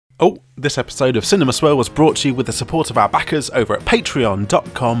Oh, this episode of Cinema Swirl was brought to you with the support of our backers over at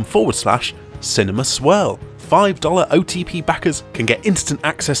patreon.com/Cinema Swirl. $5 OTP backers can get instant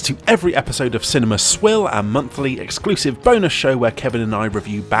access to every episode of Cinema Swirl, our monthly exclusive bonus show where Kevin and I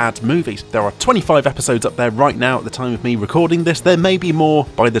review bad movies. There are 25 episodes up there right now at the time of me recording this. There may be more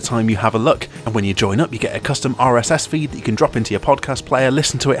by the time you have a look. And when you join up, you get a custom RSS feed that you can drop into your podcast player,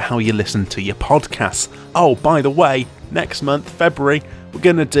 listen to it how you listen to your podcasts. Oh, by the way, next month, February, we're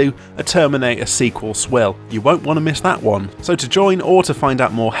going to do a Terminator sequel swirl. You won't want to miss that one. So to join or to find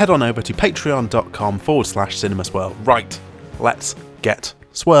out more, head on over to patreon.com/Cinema Swirl. Right, let's get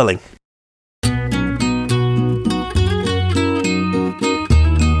swirling.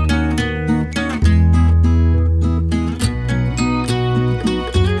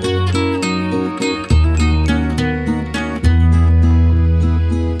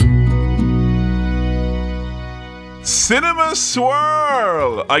 Cinema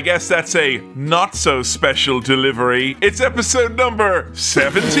Swirl! I guess that's a not-so-special delivery. It's episode number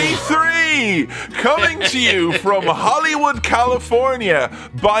 73! Coming to you from Hollywood, California,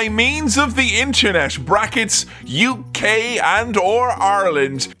 by means of the internet, brackets UK and or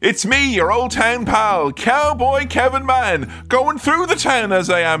Ireland. It's me, your old town pal, Cowboy Kevin Mann, going through the town as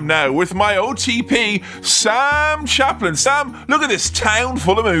I am now with my OTP, Sam Chaplin. Sam, look at this town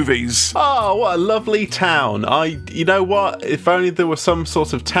full of movies. Oh, what a lovely town. You know what? If only there was some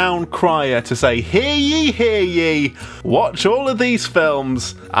sort of town crier to say, hear ye, watch all of these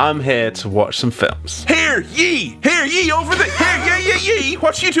films. I'm here to watch some films. Hear ye over there. Hear ye.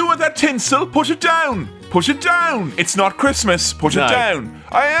 What you do with that tinsel? Put it down. Put it down. It's not Christmas. Put it down.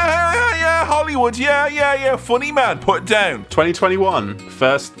 Yeah, Hollywood. Yeah. Funny man. Put it down. 2021.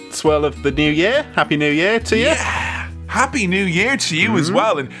 First swirl of the new year. Happy New Year to you. Yeah. Happy New Year to you as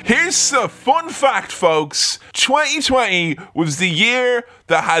well. And here's a fun fact, folks. 2020 was the year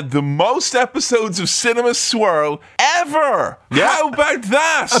that had the most episodes of Cinema Swirl ever. Yeah. How about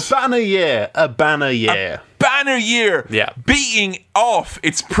that? A banner year. Banner year. Yeah. Beating off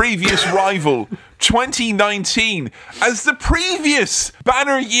its previous rival, 2019, as the previous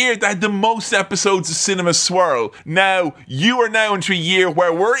banner year that had the most episodes of Cinema Swirl. Now, you are now into a year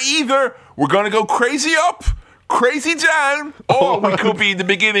where we're going to go crazy up, crazy down, or we could be in the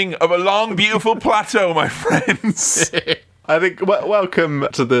beginning of a long, beautiful plateau, my friends. I think, welcome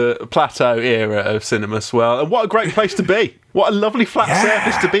to the plateau era of Cinema Swirl, and what a great place to be. What a lovely flat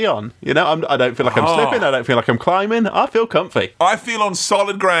surface to be on. You know, I don't feel like I'm slipping, I don't feel like I'm climbing, I feel comfy. I feel on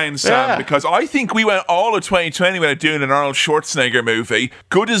solid ground, Sam, because I think we went all of 2020 without doing an Arnold Schwarzenegger movie.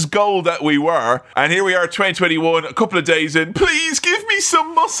 Good as gold that we were. And here we are, 2021, a couple of days in. Please give me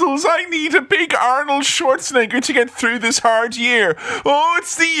some muscles. I need a big Arnold Schwarzenegger to get through this hard year. Oh,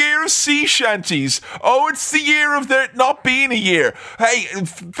 it's the year of sea shanties. Oh, it's the year of there not being a year. Hey,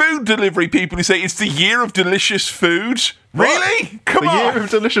 food delivery people who say it's the year of delicious food. Really? Come on. The year of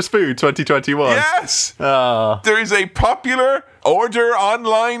delicious food, 2021. Yes. There is a popular order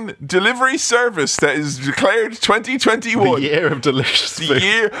online delivery service that is declared 2021. The year of delicious food. The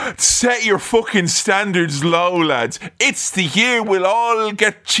year. Set your fucking standards low, lads. It's the year we'll all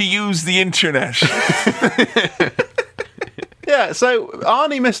get to use the internet. Yeah, so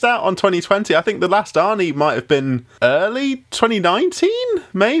Arnie missed out on 2020. I think the last Arnie might have been early 2019,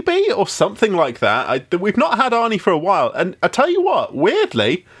 maybe, or something like that. We've not had Arnie for a while. And I tell you what,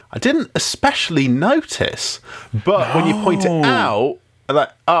 weirdly, I didn't especially notice. But when you point it out, I'm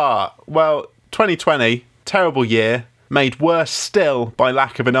like, 2020, terrible year. Made worse still by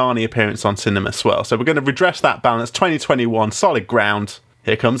lack of an Arnie appearance on Cinema Swirl. So we're going to redress that balance. 2021, solid ground.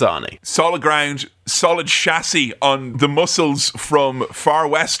 Here comes Arnie. Solid ground, solid chassis on the muscles from far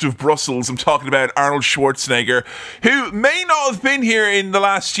west of Brussels. I'm talking about Arnold Schwarzenegger, who may not have been here in the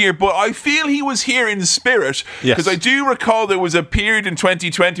last year, but I feel he was here in spirit. Because I do recall there was a period in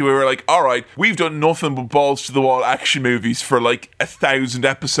 2020 where we were like, all right, we've done nothing but balls to the wall action movies for like 1,000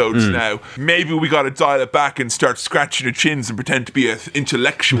 episodes now. Maybe we got to dial it back and start scratching our chins and pretend to be an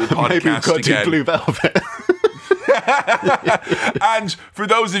intellectual podcast Maybe we've got to do Blue Velvet. And for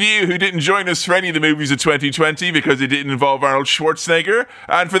those of you who didn't join us for any of the movies of 2020 because it didn't involve Arnold Schwarzenegger,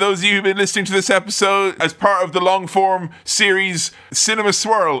 and for those of you who've been listening to this episode as part of the long-form series Cinema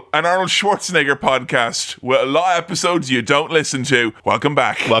Swirl, an Arnold Schwarzenegger podcast with a lot of episodes you don't listen to, welcome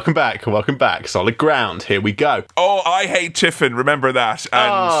back. Welcome back. Solid ground. Here we go. Oh, I hate Tiffin, remember that.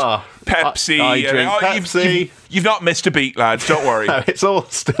 And Pepsi. I drink Pepsi. You've not missed a beat, lads, don't worry. No, it's all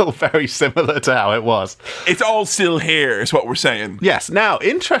still very similar to how it was. It's all still here, is what we're saying. Yes. Now,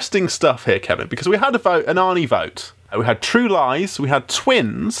 interesting stuff here, Kevin, because we had a vote, an Arnie vote. We had True Lies, we had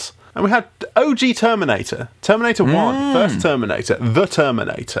Twins, And we had OG Terminator, Terminator 1, first Terminator,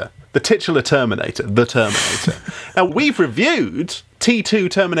 the titular Terminator, the Terminator. Now, we've reviewed T2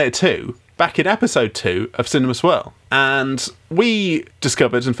 Terminator 2 back in episode 2 of Cinema Swirl, and we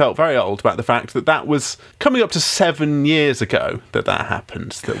discovered and felt very old about the fact that that was coming up to 7 years ago that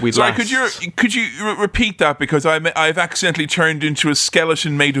happened. That we Sorry, could you repeat that, because I've accidentally turned into a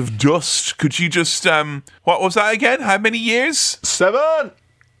skeleton made of dust. Could you just what was that again? How many years? 7.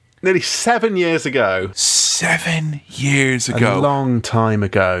 Nearly 7 years ago. 7 years ago. A long time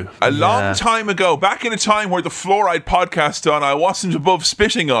ago. A long time ago. Back in a time where the Fluoride podcast I wasn't above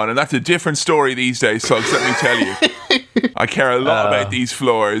spitting on, and that's a different story these days, folks, let me tell you. I care a lot about these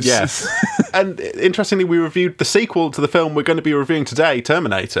floors. Yes. And interestingly, we reviewed the sequel to the film we're going to be reviewing today,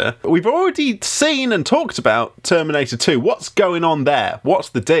 Terminator. We've already seen and talked about Terminator 2. What's going on there? What's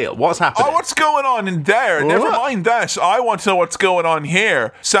the deal? What's happening? Oh, what's going on in there? Never mind that. I want to know what's going on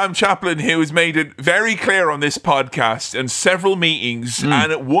here. Sam Chaplin, who has made it very clear on this podcast and several meetings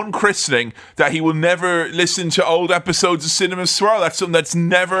and at one christening that he will never listen to old episodes of Cinema Swirl. That's something that's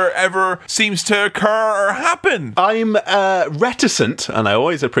never, ever seems to occur or happen. I'm reticent, and I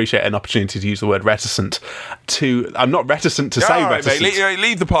always appreciate an opportunity to use the word reticent, I'm not reticent to say reticent. Mate,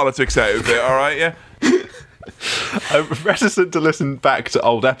 leave the politics out of it, all right, yeah? I'm reticent to listen back to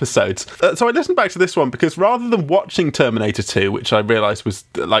old episodes. So I listened back to this one because rather than watching Terminator 2, which I realised was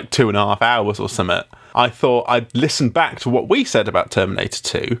like 2.5 hours or something, I thought I'd listen back to what we said about Terminator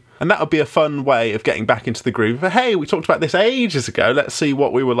 2, and that would be a fun way of getting back into the groove. But hey, we talked about this ages ago, let's see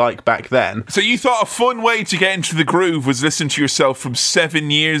what we were like back then. So you thought a fun way to get into the groove was listen to yourself from 7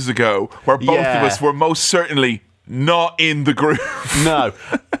 years ago, where both of us were most certainly not in the groove. No.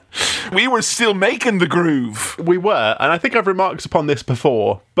 We were still making the groove. We were, and I think I've remarked upon this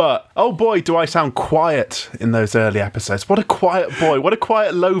before, but oh boy, do I sound quiet in those early episodes. What a quiet boy, what a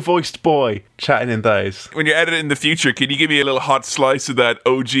quiet, low-voiced boy chatting in those. When you're editing in the future, can you give me a little hot slice of that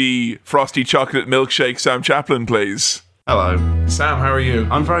OG frosty chocolate milkshake Sam Chaplin, please? Hello. Sam, how are you?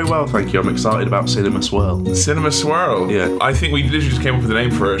 I'm very well, thank you. I'm excited about Cinema Swirl. Cinema Swirl? Yeah. I think we literally just came up with a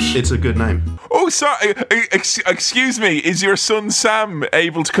name for it. It's a good name. Oh, sorry. Excuse me. Is your son Sam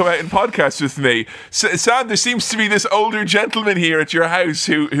able to come out and podcast with me? Sam, there seems to be this older gentleman here at your house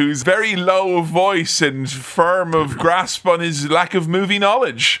who's very low of voice and firm of grasp on his lack of movie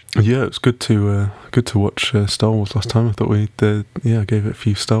knowledge. Yeah, it's good to watch Star Wars last time. I thought we gave it a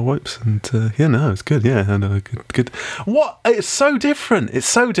few star wipes, and it's good. Yeah, and good. What? It's so different. It's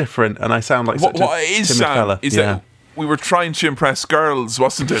so different, and I sound like such what a is timid Sam? fella. Is that we were trying to impress girls,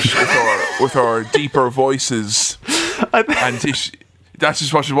 wasn't it? with our deeper voices, that's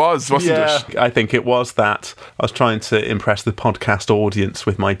just what it was, wasn't it? I think it was that. I was trying to impress the podcast audience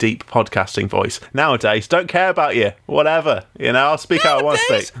with my deep podcasting voice. Nowadays, don't care about you. Whatever. I'll speak how I want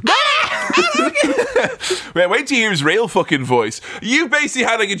to speak. Wait till you hear his real fucking voice. You basically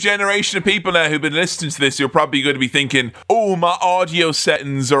had like a generation of people now who've been listening to this who are probably going to be thinking, oh, my audio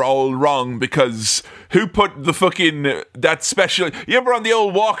settings are all wrong because who put the fucking, that special, you remember on the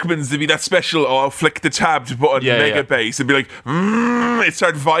old Walkmans there'd be that special, I'll flick the tab to put on mega bass and be like, it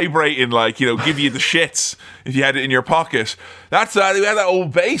started vibrating like, give you the shits if you had it in your pocket. That's that. We had that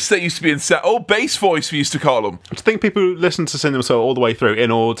old bass that used to be in old bass voice we used to call them. I think people who listen to Cinema Swirl all the way through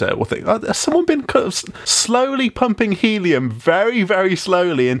in order will think, has someone been kind of slowly pumping helium very, very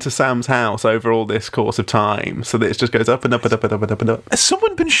slowly into Sam's house over all this course of time so that it just goes up and up and up and up and up and up? Has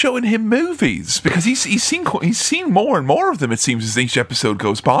someone been showing him movies? Because he's seen more and more of them, it seems, as each episode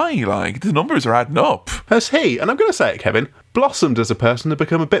goes by. Like, the numbers are adding up. Has he, and I'm going to say it, Kevin, blossomed as a person to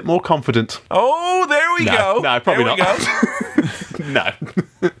become a bit more confident. Oh, there we go. No, probably not. No.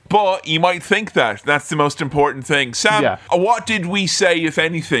 But you might think that. That's the most important thing. Sam, what did we say, if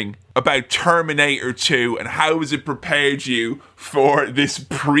anything, about Terminator 2 and how has it prepared you for this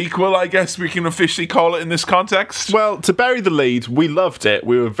prequel, I guess we can officially call it in this context? Well, to bury the lead, we loved it.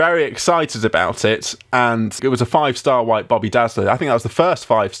 We were very excited about it, and it was a 5-star white Bobby Dazzler. I think that was the first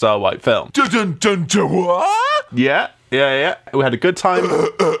 5-star white film. Dun dun dun dun what? Yeah. We had a good time. We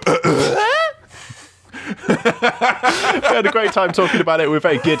had a great time talking about it. We were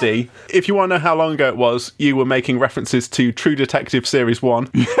very giddy. If you want to know how long ago it was, you were making references to True Detective Series 1.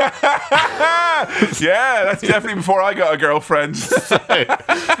 Yeah, that's definitely before I got a girlfriend.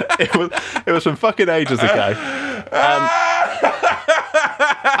 It was from fucking ages ago.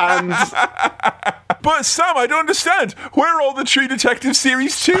 But Sam, I don't understand. Where are all the True Detective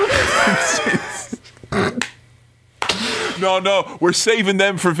Series 2 references? No, we're saving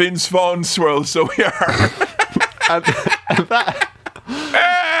them for Vince Vaughn Swirl, so we are. and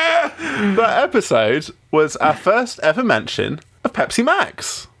that episode was our first ever mention of Pepsi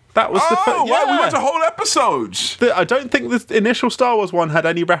Max. That was wow, we went a whole episode. I don't think the initial Star Wars one had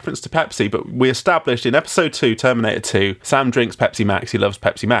any reference to Pepsi, but we established in Episode 2, Terminator 2, Sam drinks Pepsi Max, he loves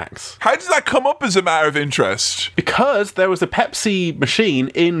Pepsi Max. How did that come up as a matter of interest? Because there was a Pepsi machine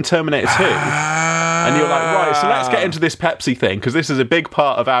in Terminator 2. And you're like, right, so let's get into this Pepsi thing, because this is a big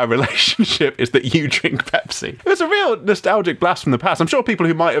part of our relationship, is that you drink Pepsi. It was a real nostalgic blast from the past. I'm sure people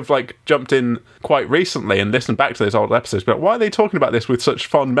who might have jumped in quite recently and listened back to those old episodes, but why are they talking about this with such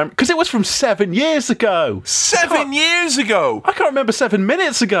fond memory? Because it was from 7 years ago. 7 years ago? I can't remember 7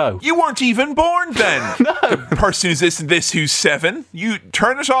 minutes ago. You weren't even born then. No. The person who's listening to this who's 7, you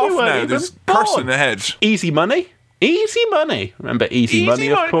turn it off now. There's a person ahead. Easy Money. Easy Money. Remember Easy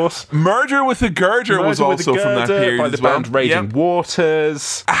Money, of course. Murder with a Girder was also from that period by the as well. band Raging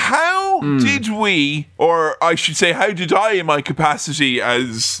Waters. How did we, or I should say, how did I, in my capacity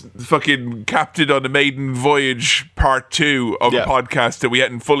as fucking captain on a maiden voyage part 2 of a podcast that we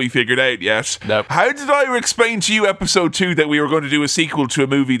hadn't fully figured out yet, how did I explain to you episode 2 that we were going to do a sequel to a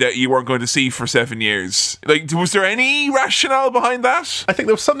movie that you weren't going to see for 7 years? Was there any rationale behind that? I think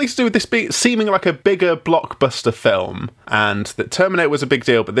there was something to do with this seeming like a bigger blockbuster film, and that Terminator was a big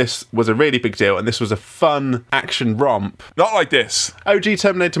deal, but this was a really big deal, and this was a fun action romp. Not like this. OG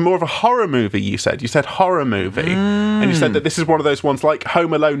Terminator, more of a horror movie, you said. You said horror movie. And you said that this is one of those ones like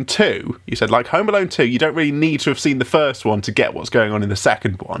Home Alone 2. You said, like Home Alone 2, you don't really need to have seen the first one to get what's going on in the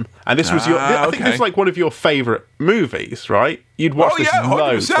second one. And this was I think this is like one of your favourite movies, right? You'd watch this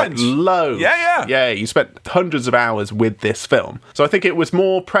loads. Loads. Yeah, you spent hundreds of hours with this film. So I think it was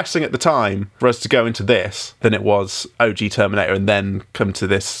more pressing at the time for us to go into this than it was OG Terminator and then come to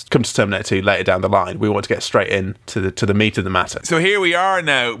Terminator 2 later down the line. We want to get straight in to the meat of the matter. So here we are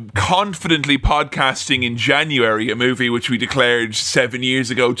now, confidently podcasting in January, a movie which we declared 7 years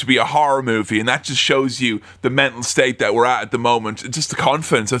ago to be a horror movie, and that just shows you the mental state that we're at the moment. It's just the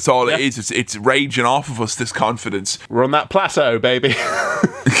confidence, that's all it is. It's raging off of us, this confidence. We're on that plateau, baby.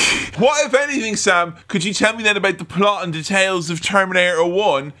 What, if anything, Sam, could you tell me then about the plot and details of Terminator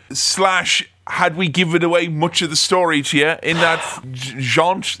 1 / had we given away much of the story to you in that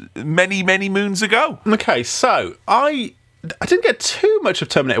jaunt many, many moons ago? Okay, so I didn't get too much of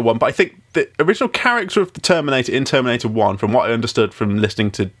Terminator 1, but I think the original character of the Terminator in Terminator 1, from what I understood from listening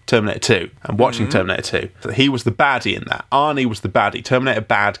to Terminator 2 and watching Terminator 2, that he was the baddie in that. Arnie was the baddie, Terminator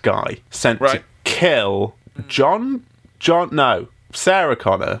bad guy, sent to kill Sarah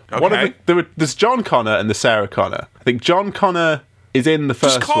Connor. Okay. There's John Connor and the Sarah Connor. I think John Connor is in the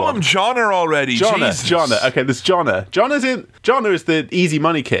first one. Just call him Johnner already. Johnner. Okay, there's Johnner. Johnner is the Easy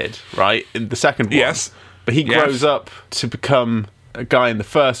Money kid, right? In the second one. Yes. But he grows up to become a guy in the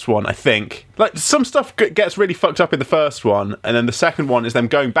first one, I think. Like, some stuff gets really fucked up in the first one, and then the second one is them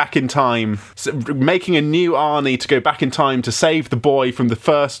going back in time, making a new Arnie to go back in time to save the boy from the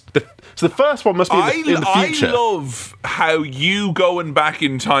first... So the first one must be in the future. I love how you going back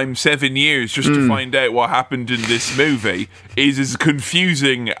in time 7 years just to find out what happened in this movie is as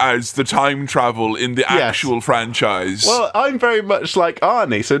confusing as the time travel in the actual franchise. Well, I'm very much like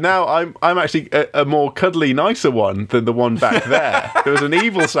Arnie, so now I'm actually a more cuddly, nicer one than the one back there. There was an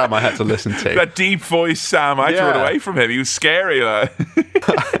evil Sam I had to listen to. That deep voice Sam, I had to run away from him. He was scary. I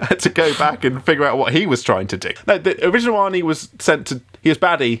had to go back and figure out what he was trying to do. No, the original Arnie was sent to... He was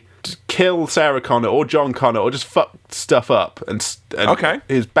baddie to kill Sarah Connor or John Connor or just fuck stuff up and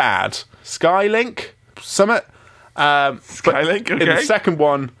is bad. Skylink? Summit? Skylink, okay. In the second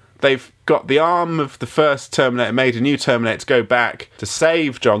one, they've got the arm of the first Terminator, made a new Terminator to go back to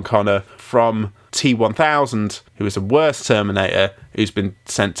save John Connor from T-1000, who is a worse Terminator who's been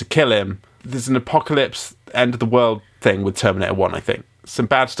sent to kill him. There's an apocalypse, end of the world thing with Terminator 1, I think. Some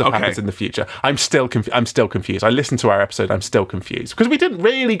bad stuff happens in the future. I'm still confused. I listened to our episode. I'm still confused because we didn't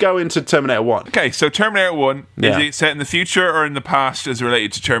really go into Terminator 1. Okay, so Terminator 1, is it set in the future or in the past as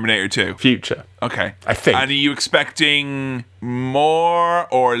related to Terminator 2? Future. Okay. I think. And are you expecting more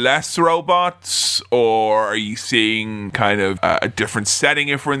or less robots, or are you seeing kind of a different setting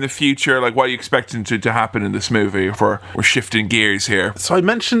if we're in the future? Like, what are you expecting to happen in this movie if we're shifting gears here? So I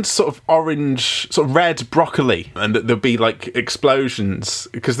mentioned sort of orange, sort of red broccoli, and that there'll be like explosions,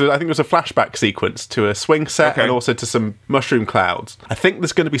 because I think there was a flashback sequence to a swing set and also to some mushroom clouds. I think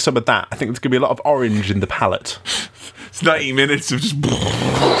there's going to be some of that. I think there's going to be a lot of orange in the palette. It's 90 minutes of just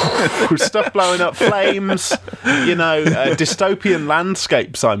stuff blowing up, flames, dystopian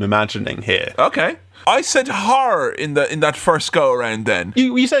landscapes I'm imagining here. Okay. I said horror in that first go around then.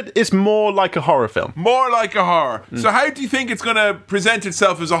 You said it's more like a horror film. More like a horror. So how do you think it's going to present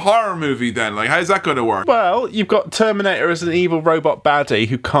itself as a horror movie then? Like, how's that going to work? Well, you've got Terminator as an evil robot baddie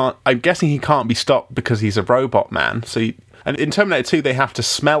who I'm guessing he can't be stopped because he's a robot man. So And in Terminator 2, they have to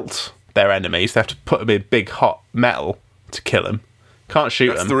smelt their enemies. They have to put them in big hot metal to kill them. Can't shoot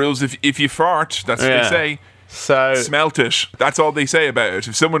them. That's the rules. If you fart, that's what they say. So smelt it. That's all they say about it.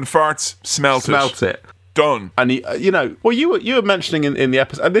 If someone farts, smelt it. Done. And you were mentioning in the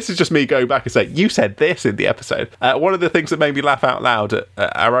episode, and this is just me going back and saying, you said this in the episode. One of the things that made me laugh out loud at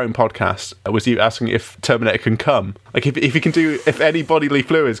our own podcast was you asking if Terminator can come. Like if any bodily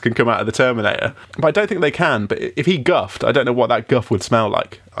fluids can come out of the Terminator. But I don't think they can. But if he guffed, I don't know what that guff would smell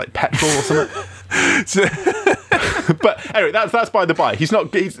like petrol or something. But anyway, that's by the by. It's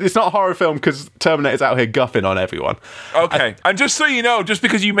not a horror film because Terminator's out here guffing on everyone. Okay, and just so you know, just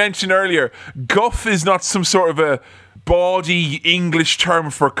because you mentioned earlier, guff is not some sort of a bawdy English term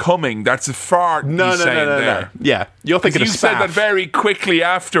for coming. That's a fart. No. Yeah, you're thinking of spaff. You said that very quickly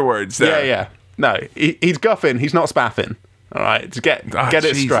afterwards. There. Yeah. No, he's guffing. He's not spaffing. All right, to get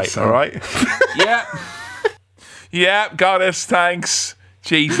it straight. All right. Yeah, got it. Thanks,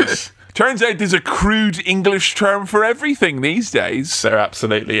 Jesus. Turns out there's a crude English term for everything these days. There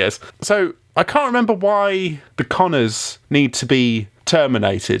absolutely is. So I can't remember why the Connors need to be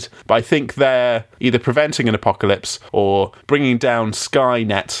terminated, but I think they're either preventing an apocalypse or bringing down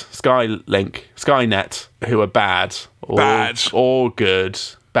Skynet, who are bad. Or good.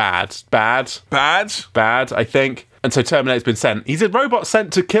 Bad, I think. And so Terminator's been sent. He's a robot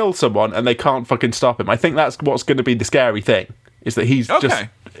sent to kill someone and they can't fucking stop him. I think that's what's going to be the scary thing, is that he's just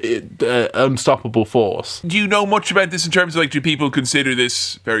unstoppable force. Do you know much about this in terms of, do people consider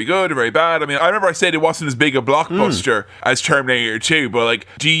this very good or very bad? I mean, I remember I said it wasn't as big a blockbuster as Terminator 2, but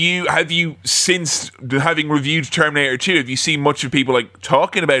have you since having reviewed Terminator 2, have you seen much of people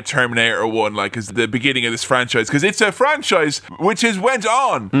talking about Terminator 1 as the beginning of this franchise? Because it's a franchise which has went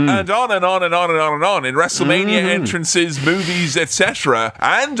on and on and on and on and on and on in WrestleMania entrances, movies, etc.,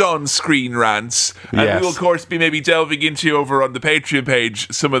 and on screen rants. And we will of course be maybe delving into over on the Patreon page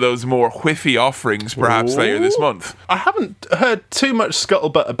some of those more whiffy offerings perhaps later this month. I haven't heard too much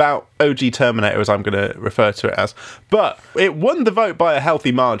scuttlebutt about OG Terminator, as I'm going to refer to it as, but it won the vote by a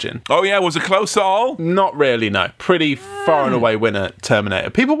healthy margin. Oh yeah, was it close at all? Not really, no. Pretty far and away winner, Terminator.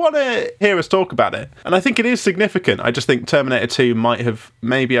 People want to hear us talk about it, and I think it is significant. I just think Terminator 2 might have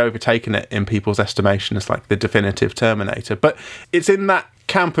maybe overtaken it in people's estimation as the definitive Terminator, but it's in that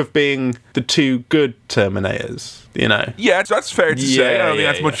camp of being the two good Terminators, Yeah, that's fair to say. I don't think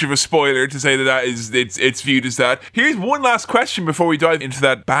that's much of a spoiler to say that it's viewed as that. Here's one last question before we dive into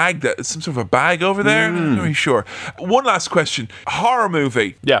that bag. That some sort of a bag over there. I'm not really sure. One last question. Horror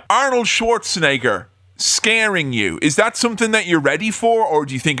movie. Yeah. Arnold Schwarzenegger scaring you. Is that something that you're ready for, or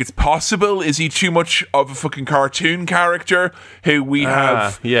do you think it's possible? Is he too much of a fucking cartoon character who we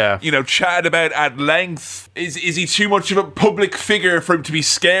have chatted about at length? Is he too much of a public figure for him to be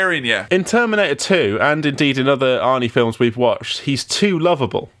scaring you? In Terminator 2, and indeed in other Arnie films we've watched, he's too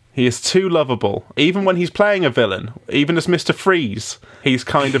lovable. He is too lovable. Even when he's playing a villain, even as Mr. Freeze, he's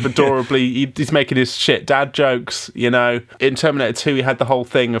kind of adorably, he's making his shit dad jokes, In Terminator 2, he had the whole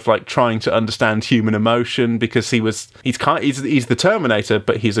thing of trying to understand human emotion because he's the Terminator,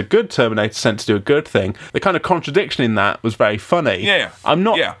 but he's a good Terminator sent to do a good thing. The kind of contradiction in that was very funny. Yeah.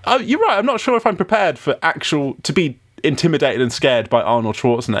 You're right, I'm not sure if I'm prepared to be intimidated and scared by Arnold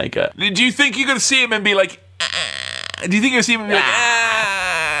Schwarzenegger. Do you think you're going to see him and be like, do you think you're going to see him and be like,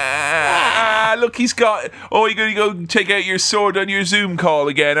 look, he's got... Oh, you're going to go take out your sword on your Zoom call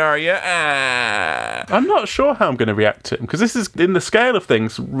again, are you? I'm not sure how I'm going to react to him, because this is, in the scale of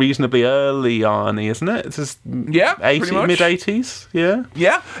things, reasonably early Arnie, isn't it? It's just mid-80s, yeah?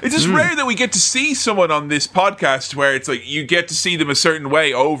 Yeah. It's just rare that we get to see someone on this podcast where it's you get to see them a certain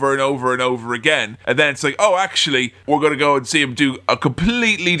way over and over and over again, and then it's oh, actually, we're going to go and see him do a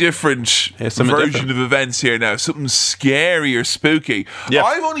completely different version of events here now. Something scary or spooky. Yeah.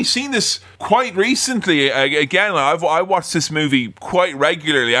 I've only seen this quite recently. Again, I watched this movie quite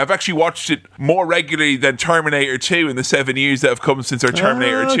regularly. I've actually watched it more regularly than Terminator 2 in the 7 years that have come since our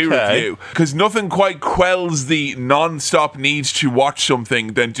Terminator 2 review. Because nothing quite quells the non-stop need to watch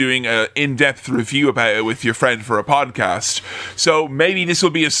something than doing an in-depth review about it with your friend for a podcast. So maybe this will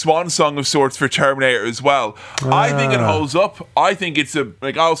be a swan song of sorts for Terminator as well. I think it holds up. I think it's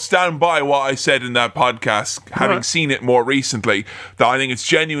I'll stand by what I said in that podcast, having seen it more recently, that I think it's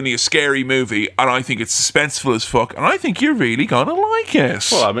genuinely a scary movie, and I think it's suspenseful as fuck, and I think you're really gonna like it.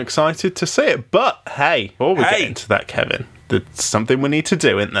 Well, I'm excited to see it, but hey, before we get into that, Kevin, there's something we need to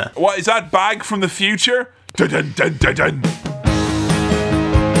do, isn't there? What, is that bag from the future? Dun dun dun dun dun.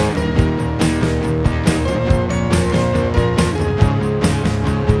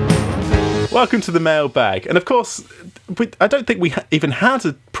 Welcome to the mailbag. And of course, I don't think we even had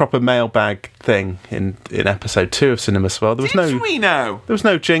a proper mailbag thing in episode 2 of Cinema Swirl. There was Did we now? There was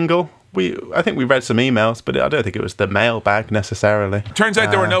no jingle. I think we read some emails, but I don't think it was the mailbag necessarily. Turns out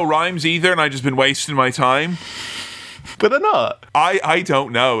there were no rhymes either, and I just been wasting my time. But they're not. I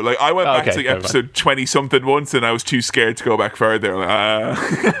don't know. Like, I went back to like episode 20-something once, and I was too scared to go back further.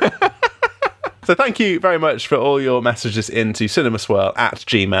 So thank you very much for all your messages into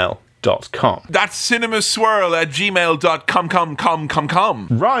cinemaswirl@gmail.com. That's cinemaswirl@gmail.com.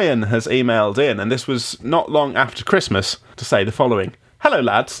 Ryan has emailed in, and this was not long after Christmas, to say the following. Hello,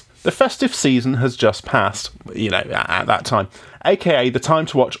 lads. The festive season has just passed, at that time, aka the time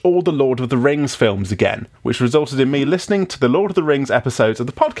to watch all the Lord of the Rings films again, which resulted in me listening to the Lord of the Rings episodes of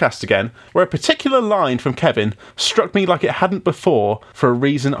the podcast again, where a particular line from Kevin struck me like it hadn't before for a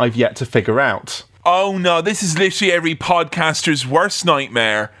reason I've yet to figure out. Oh no, this is literally every podcaster's worst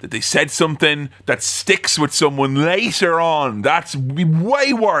nightmare, that they said something that sticks with someone later on. That's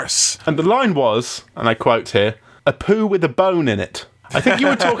way worse. And the line was, and I quote here, "a poo with a bone in it." I think you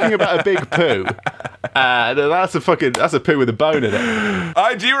were talking about a big poo. That's a poo with a bone in it.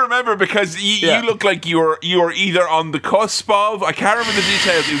 I do remember, because you look like you were either on the cusp of, I can't remember the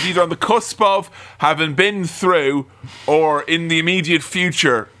details, it was either on the cusp of having been through, or in the immediate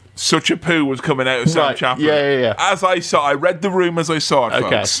future, such a poo was coming out of Sam Chaplin. Yeah. As I read the room as I saw it,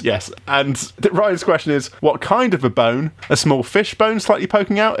 folks. Okay, yes. And Ryan's question is, what kind of a bone? A small fish bone slightly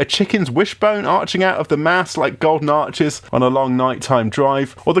poking out? A chicken's wishbone arching out of the mass like golden arches on a long nighttime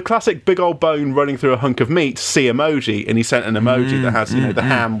drive? Or the classic big old bone running through a hunk of meat? See emoji. And he sent an emoji that has, the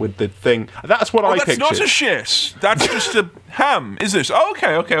ham with the thing. That's what I pictured. That's not a shit. That's just a ham, is it? Oh,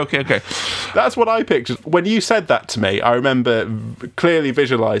 okay. That's what I pictured. When you said that to me, I remember clearly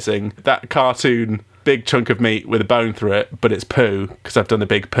visualising that cartoon big chunk of meat with a bone through it, but it's poo, because I've done a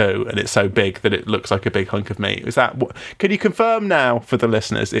big poo, and it's so big that it looks like a big hunk of meat. Is that what? Can you confirm now for the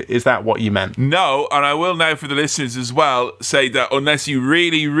listeners? Is that what you meant? No, and I will now for the listeners as well say that unless you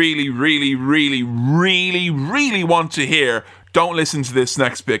really, really, really, really, really, really want to hear, don't listen to this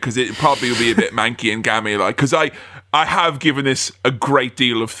next bit, because it probably will be a bit manky and gammy like. Because I have given this a great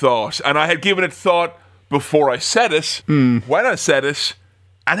deal of thought, and I had given it thought before I said it, when I said it.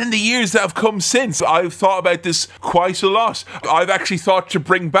 And in the years that have come since, I've thought about this quite a lot. I've actually thought to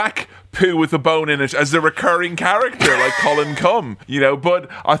bring back poo with a bone in it as a recurring character, like Colin Cum, but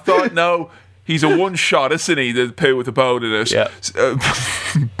I thought, no, he's a one-shot, isn't he, the poo with a bone in it. Yeah.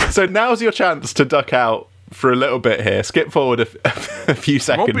 So now's your chance to duck out for a little bit here. Skip forward a few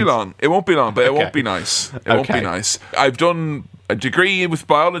seconds. It won't be long, but it won't be nice. It won't be nice. I've done a degree with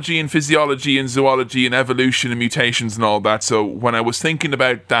biology and physiology and zoology and evolution and mutations and all that. So when I was thinking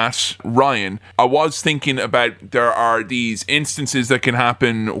about that, Ryan, I was thinking about there are these instances that can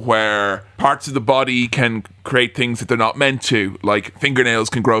happen where parts of the body can create things that they're not meant to, like fingernails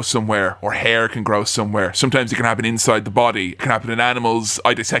can grow somewhere or hair can grow somewhere. Sometimes it can happen inside the body. It can happen in animals.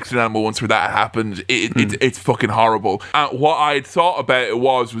 I dissected an animal once where that happened. It's fucking horrible. And what I'd thought about it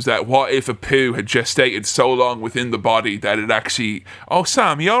was that what if a poo had gestated so long within the body that it actually... Oh,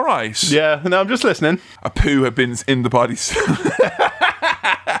 Sam, you all right? Yeah, no, I'm just listening. A poo had been in the body.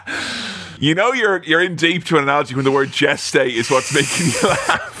 You're in deep to an analogy when the word gestate is what's making you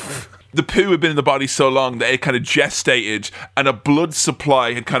laugh. The poo had been in the body so long that it kind of gestated, and a blood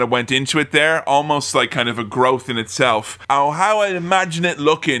supply had kind of went into it there, almost like kind of a growth in itself. How I imagine it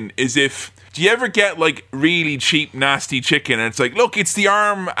looking is if... Do you ever get like really cheap, nasty chicken and it's like, look, it's the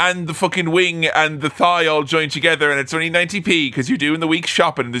arm and the fucking wing and the thigh all joined together and it's only 90p because you're doing the week's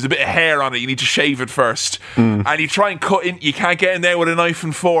shopping and there's a bit of hair on it, you need to shave it first. And you try and cut in, you can't get in there with a knife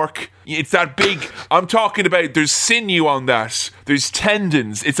and fork. It's that big. I'm talking about there's sinew on that. There's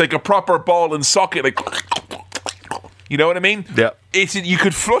tendons. It's like a proper ball and socket, like... You know what I mean? Yeah. You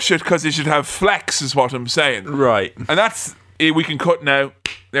could flush it because it should have flex is what I'm saying. Right. And that's... We can cut now.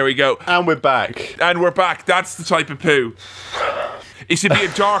 There we go. And we're back. That's the type of poo. It should be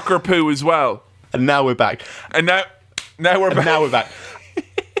a darker poo as well. And now we're back. And now we're back.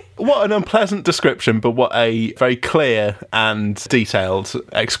 What an unpleasant description, but what a very clear and detailed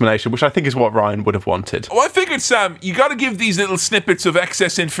explanation, which I think is what Ryan would have wanted. Well, I figured, Sam, you got to give these little snippets of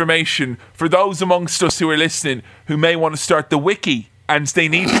excess information for those amongst us who are listening who may want to start the wiki. And they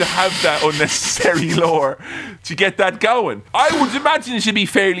need to have that unnecessary lore to get that going. I would imagine it should be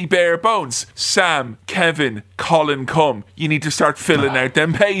fairly bare bones. Sam, Kevin, Colin Cum. You need to start filling out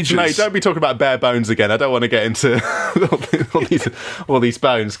them pages. Mate, don't be talking about bare bones again. I don't want to get into all these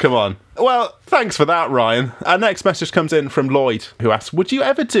bones. Come on. Well, thanks for that, Ryan. Our next message comes in from Lloyd, who asks, would you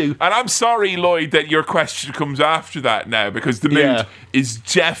ever do... And I'm sorry, Lloyd, that your question comes after that now, because the mood is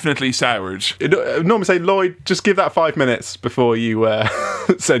definitely soured. Normally say, Lloyd, just give that 5 minutes before you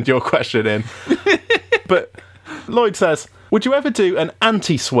send your question in. But Lloyd says, would you ever do an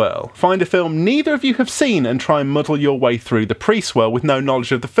anti-swirl? Find a film neither of you have seen and try and muddle your way through the pre-swirl with no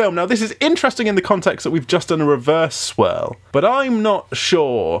knowledge of the film. Now, this is interesting in the context that we've just done a reverse swirl, but I'm not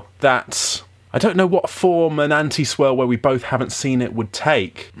sure that... I don't know what form an anti-swirl where we both haven't seen it would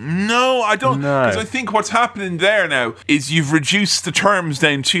take. No, I don't. Because I think what's happening there now is you've reduced the terms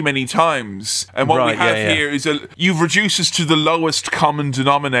down too many times. And what we have here is you've reduced us to the lowest common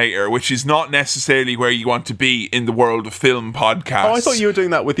denominator, which is not necessarily where you want to be in the world of film podcasts. Oh, I thought you were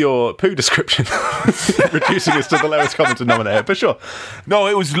doing that with your poo description. Reducing us to the lowest common denominator, but sure. No,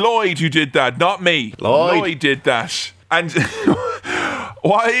 it was Lloyd who did that, not me. Lloyd did that. And...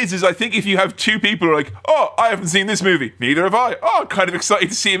 what it is I think if you have two people who are like, oh, I haven't seen this movie, neither have I. Oh, kind of excited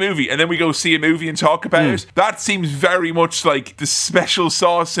to see a movie. And then we go see a movie and talk about it. That seems very much like the special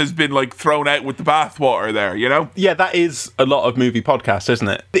sauce has been like thrown out with the bathwater there, you know? Yeah, that is a lot of movie podcasts, isn't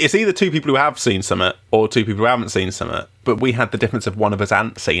it? It's either two people who have seen something or two people who haven't seen something. But we had the difference of one of us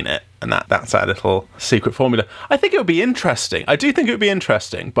hadn't seen it, and that's our little secret formula. I think it would be interesting. I do think it would be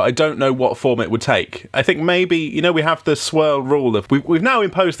interesting, but I don't know what form it would take. I think maybe, we have the swirl rule of... We've now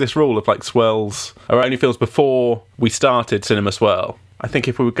imposed this rule of, like, swirls are only films before we started Cinema Swirl. I think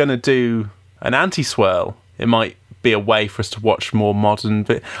if we were going to do an anti-swirl, it might be a way for us to watch more modern...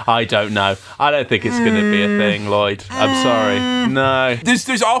 I don't know. I don't think it's going to be a thing, Lloyd. I'm sorry. No.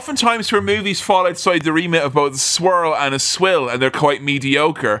 There's often times where movies fall outside the remit of both a swirl and a swill, and they're quite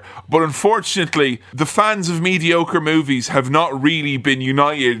mediocre. But unfortunately, the fans of mediocre movies have not really been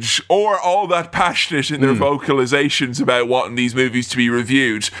united or all that passionate in their vocalizations about wanting these movies to be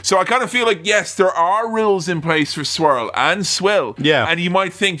reviewed. So I kind of feel like, yes, there are rules in place for swirl and swill. Yeah. And you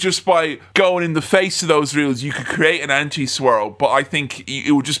might think just by going in the face of those rules, you could create an anti-swirl, but I think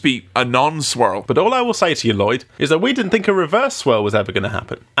it would just be a non-swirl. But all I will say to you, Lloyd, is that we didn't think a reverse swirl was ever going to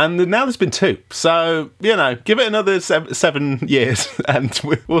happen. And now there's been two. So, give it another 7 years and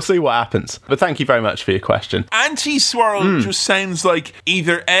we'll see what happens. But thank you very much for your question. Anti-swirl just sounds like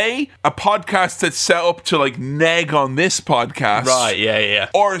either a podcast that's set up to like neg on this podcast. Right, yeah.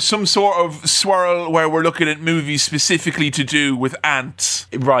 Or some sort of swirl where we're looking at movies specifically to do with ants.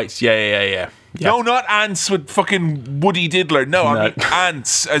 Right, yeah. No, not ants with fucking Woody Diddler. No, I mean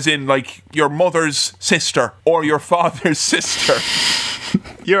ants, as in like your mother's sister or your father's sister.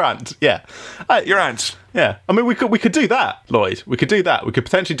 Your aunt, yeah. Your aunt. Yeah. I mean, we could do that, Lloyd. We could do that. We could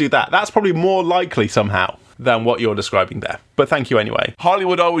potentially do that. That's probably more likely somehow than what you're describing there. But thank you anyway.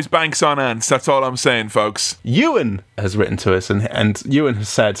 Hollywood always banks on ants. That's all I'm saying, folks. Ewan has written to us, and Ewan has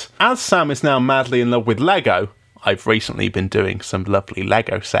said, as Sam is now madly in love with Lego, I've recently been doing some lovely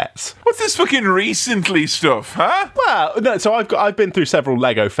Lego sets. What's this fucking recently stuff, huh? Well, no, so I've been through several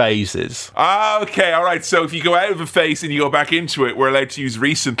Lego phases. Ah, okay, all right. So if you go out of a phase and you go back into it, we're allowed to use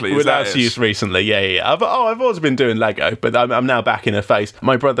recently. We're allowed to use recently, yeah. I've always been doing Lego, but I'm now back in a phase.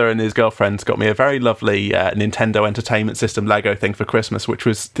 My brother and his girlfriend got me a very lovely Nintendo Entertainment System Lego thing for Christmas, which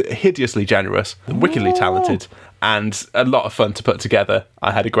was hideously generous, wickedly talented, and a lot of fun to put together.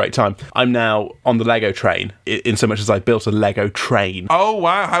 I had a great time. I'm now on the Lego train, in so much as I built a Lego train. Oh,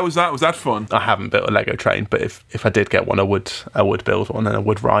 wow. How was that? Was that fun? I haven't built a Lego train, but if I did get one, I would build one and I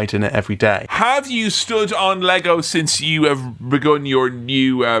would ride in it every day. Have you stood on Lego since you have begun your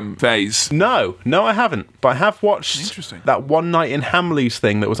new phase? No, I haven't. But I have watched that One Night in Hamleys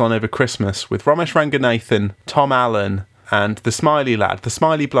thing that was on over Christmas with Ramesh Ranganathan, Tom Allen, and the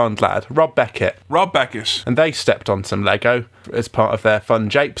smiley blonde lad, Rob Beckett. And they stepped on some Lego as part of their fun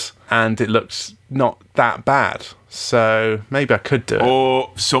japes, and it looks not that bad. So maybe I could do it.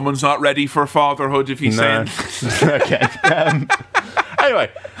 Oh, someone's not ready for fatherhood if he's saying... Okay.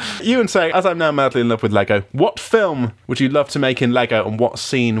 Anyway, Ewan saying, as I'm now madly in love with Lego, what film would you love to make in Lego and what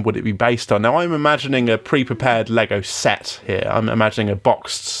scene would it be based on? Now, I'm imagining a pre-prepared Lego set here. I'm imagining a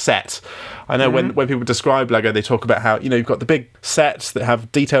boxed set. I know when people describe Lego, they talk about how, you've got the big sets that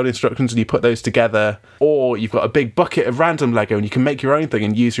have detailed instructions and you put those together, or you've got a big bucket of random Lego and you can make your own thing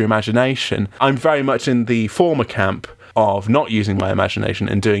and use your imagination. I'm very much in the former camp of not using my imagination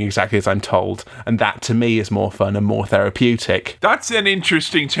and doing exactly as I'm told, and that to me is more fun and more therapeutic. That's an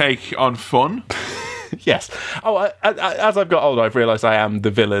interesting take on fun. Yes. Oh, as I've got older, I've realised I am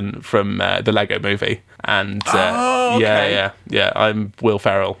the villain from the Lego movie, and okay. yeah, I'm Will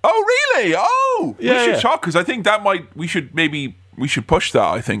Ferrell. Oh, really? Oh, yeah, we should talk, because I think we should maybe We should push that,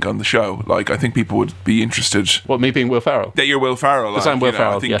 I think, on the show. Like, I think people would be interested. What, me being Will Ferrell? That you're Will Ferrell. Because I'm Will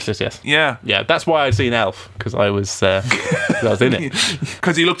Ferrell. I think, Yes. Yeah. Yeah, that's why I'd seen Elf, because I was in it.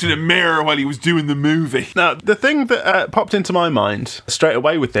 Because he looked in a mirror while he was doing the movie. Now, the thing that popped into my mind straight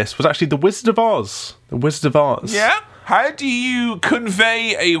away with this was actually The Wizard of Oz. The Wizard of Oz. Yeah? How do you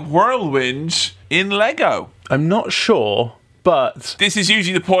convey a whirlwind in Lego? I'm not sure, but... This is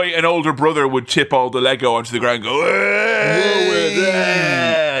usually the point an older brother would tip all the Lego onto the ground and go,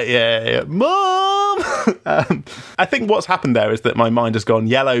 Yeah. Mom! I think what's happened there is that my mind has gone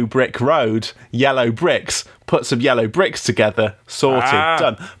yellow brick road, yellow bricks, put some yellow bricks together, sorted,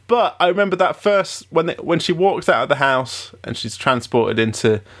 done. But I remember that first, when she walks out of the house and she's transported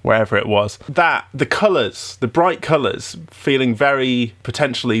into wherever it was, that, the colours, the bright colours, feeling very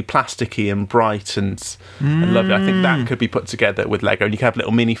potentially plasticky and bright and lovely. I think that could be put together with Lego, and you could have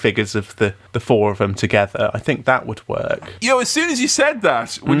little minifigures of the four of them together. I think that would work. You know, as soon as you said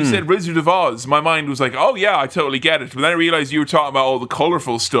that, when you said Wizard of Oz, my mind was like, oh yeah, I totally get it. But then I realised you were talking about all the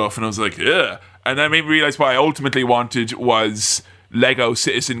colourful stuff, and I was like, ugh. And then I made me realise what I ultimately wanted was Lego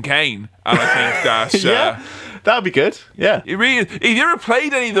Citizen Kane. And I think that... Yeah, that'd be good. Yeah. If you ever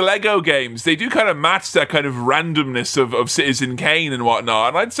played any of the Lego games, they do kind of match that kind of randomness of Citizen Kane and whatnot.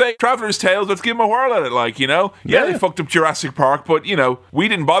 And I'd say Traveller's Tales, let's give them a whirl at it, like, you know? Yeah, they fucked up Jurassic Park, but, you know, we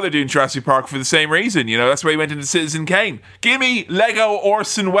didn't bother doing Jurassic Park for the same reason, you know? That's why we went into Citizen Kane. Give me Lego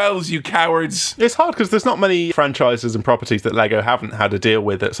Orson Welles, you cowards. It's hard because there's not many franchises and properties that Lego haven't had to deal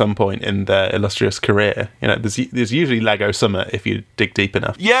with at some point in their illustrious career. You know, there's usually Lego Summit if you dig deep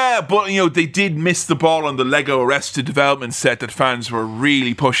enough. Yeah, but, you know, they did miss the ball on the Lego Arrested Development set that fans were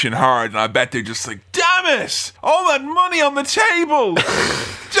really pushing hard, and I bet they're just like, damn it! All that money on the table!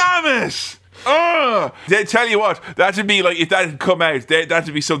 Damn it! They tell you what, that'd be like, if that had come out,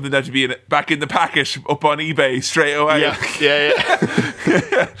 that'd be something that'd be back in the packet up on eBay straight away. Yeah.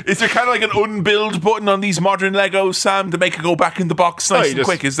 Is there kind of like an unbuild button on these modern Legos, Sam, to make it go back in the box nice and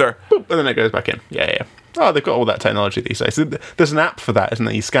quick, is there? Boop, and then it goes back in. Yeah. Oh, they've got all that technology these days. There's an app for that, isn't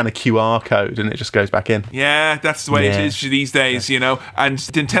there? You scan a QR code and it just goes back in. Yeah, that's the way it is these days, you know. And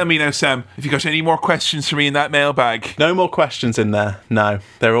then tell me now, Sam, have you got any more questions for me in that mailbag? No more questions in there. No,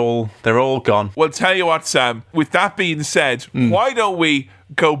 they're all gone. Well, tell you what, Sam, with that being said, why don't we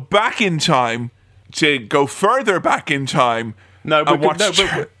go back in time to go further back in time?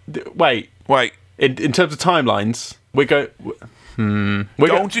 Wait. In terms of timelines, we go...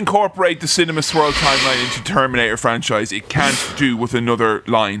 Don't incorporate the Cinema Swirl timeline into Terminator franchise. It can't do with another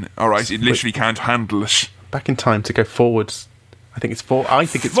line, alright? It literally can't handle it. Back in time to go forwards. I think it's four.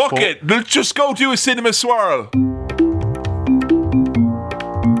 Fuck it! Let's just go do a Cinema Swirl!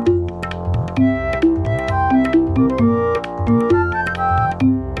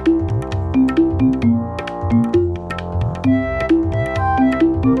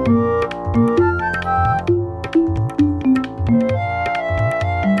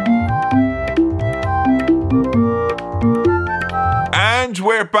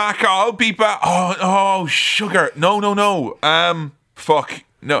 We're back. I'll be back. Oh, sugar. No. Fuck.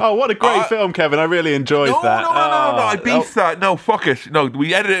 No. Oh, what a great film, Kevin. I really enjoyed that. No. I beefed that. No, fuck it. No,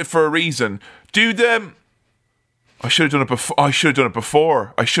 we edited it for a reason. Do them. I should have done it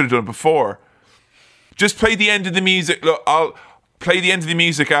before. Just play the end of the music. Look, I'll play the end of the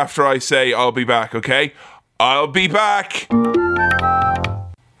music after I say I'll be back, okay? I'll be back.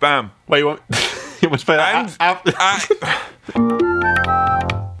 Bam. Wait, you want to play that after?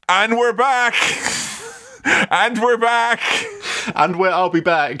 And we're back. And we're back. I'll be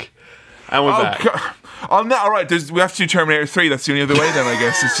back. And we're back. All right, we have to do Terminator 3. That's the only other way then, I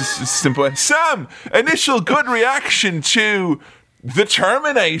guess. It's just simple. Sam, initial good reaction to The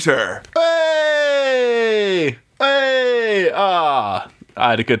Terminator. Hey!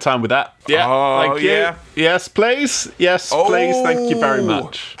 I had a good time with that. Yeah. Thank you. Yeah. Yes, please. Yes, please. Thank you very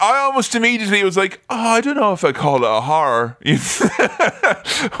much. I almost immediately was like, I don't know if I call it a horror.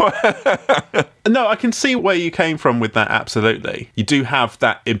 No, I can see where you came from with that, absolutely. You do have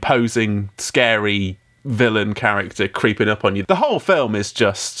that imposing, scary villain character creeping up on you. The whole film is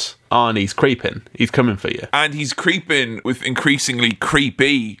just Arnie's creeping. He's coming for you. And he's creeping with increasingly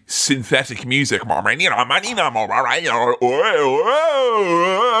creepy synthetic music. Oh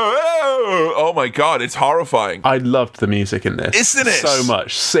my god, it's horrifying. I loved the music in this. Isn't it? So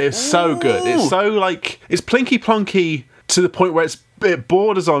much. It's so good. It's so it's plinky plonky to the point where it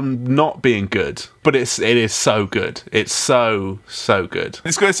borders on not being good, but it is so good. It's so good.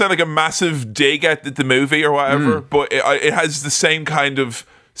 It's going to sound like a massive dig at the movie or whatever, but it has the same kind of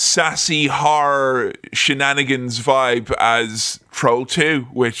sassy horror shenanigans vibe as Troll 2,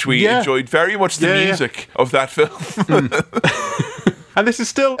 which we enjoyed very much the music of that film. And this is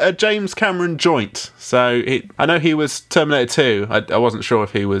still a James Cameron joint. So I know he was Terminator 2. I wasn't sure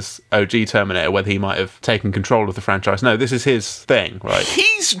if he was OG Terminator, whether he might have taken control of the franchise. No, this is his thing, right?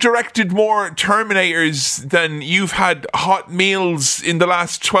 He's directed more Terminators than you've had hot meals in the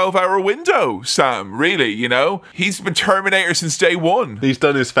last 12-hour window, Sam, really, you know? He's been Terminator since day one. He's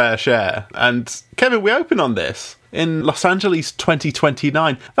done his fair share. And Kevin, we open on this in Los Angeles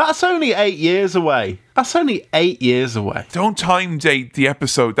 2029. That's only 8 years away. That's only 8 years away. Don't time date the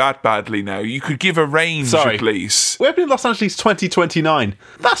episode that badly now. You could give a range at least. We're opening Los Angeles 2029.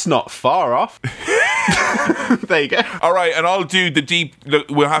 That's not far off. There you go. All right, and I'll do the deep. Look,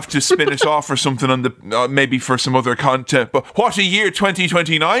 we'll have to spin it off or something on the maybe for some other content. But what a year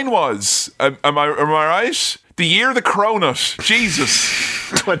 2029 was. Am I right? The year of the Cronut. Jesus.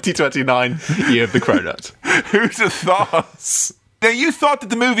 2029, year of the Cronut. Who'd have thought? Now, you thought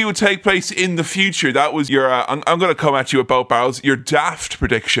that the movie would take place in the future. That was your, I'm going to come at you at both barrels, your daft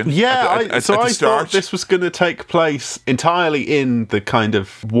prediction. Yeah, I thought this was going to take place entirely in the kind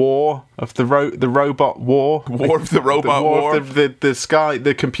of war of the robot war. War of the robot war.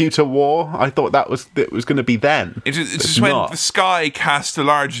 The computer war. I thought it was going to be then. It's just when the sky cast a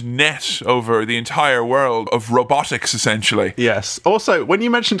large net over the entire world of robotics, essentially. Yes. Also, when you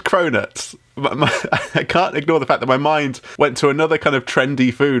mentioned cronuts, I can't ignore the fact that my mind went to another kind of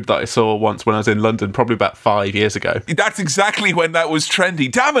trendy food that I saw once when I was in London, probably about 5 years ago. That's exactly when that was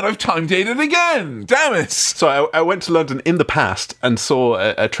trendy. Damn it, I've time dated again. Damn it. So I went to London in the past and saw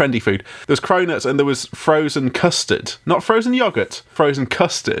a trendy food. There was cronuts and there was frozen custard. Not frozen yogurt, frozen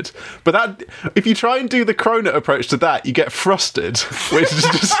custard. But that, if you try and do the cronut approach to that, you get frosted, which is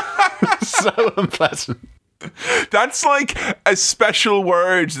just so unpleasant. That's like a special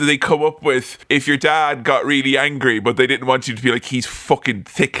word that they come up with if your dad got really angry, but they didn't want you to be like, he's fucking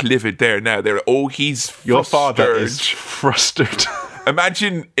thick-livered there now. They're like, oh, he's your father is frustrated.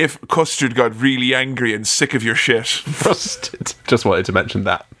 Imagine if Custard got really angry and sick of your shit. Frosted. Just wanted to mention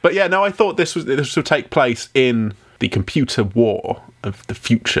that. But yeah, no, I thought this would take place in the computer war of the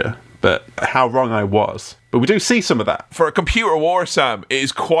future. But how wrong I was. But we do see some of that. For a computer war, Sam, it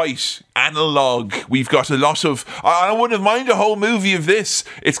is quite analog. We've got a lot of... I wouldn't mind a whole movie of this.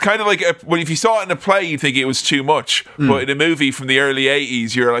 It's kind of like... if you saw it in a play, you'd think it was too much. But in a movie from the early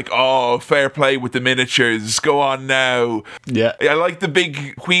 80s, you're like, oh, fair play with the miniatures. Go on now. Yeah. I like the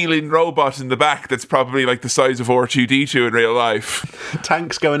big wheeling robot in the back that's probably like the size of R2-D2 in real life.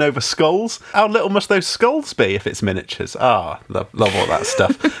 Tanks going over skulls. How little must those skulls be if it's miniatures? Love all that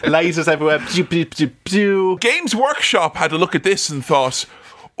stuff. Lasers everywhere. Pew, pew, pew, pew. Games Workshop had a look at this and thought,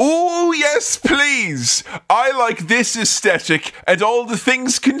 oh, yes, please. I like this aesthetic and all the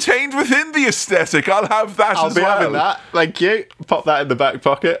things contained within the aesthetic. I'll have that as well. I'll be having that. Thank you. Pop that in the back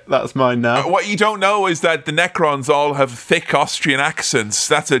pocket. That's mine now. What you don't know is that the Necrons all have thick Austrian accents.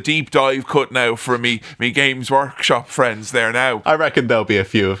 That's a deep dive cut now for me Games Workshop friends there now. I reckon there'll be a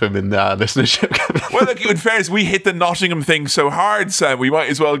few of them in our listenership. Well, look, in fairness, we hit the Nottingham thing so hard, Sam, we might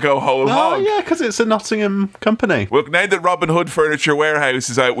as well go whole hog. Oh, yeah, because it's a Nottingham company. Well, now that Robin Hood Furniture Warehouse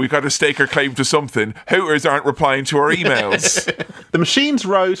is out, we've got to stake our claim to something. Hooters aren't replying to our emails. The machines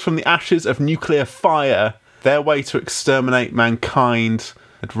rose from the ashes of nuclear fire. Their way to exterminate mankind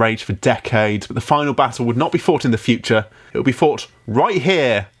had raged for decades, but the final battle would not be fought in the future. It would be fought right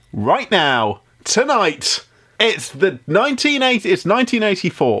here, right now, tonight. It's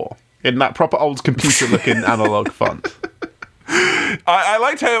 1984 in that proper old computer-looking analog font. I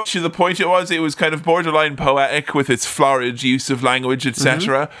liked how to the point it was kind of borderline poetic with its florid use of language,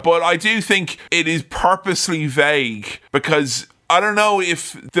 etc. But I do think it is purposely vague because I don't know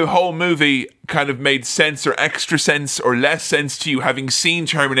if the whole movie kind of made sense or extra sense or less sense to you having seen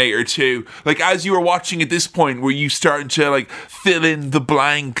Terminator 2. Like, as you were watching at this point, were you starting to like fill in the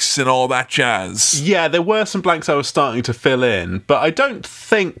blanks and all that jazz? Yeah, there were some blanks I was starting to fill in, but I don't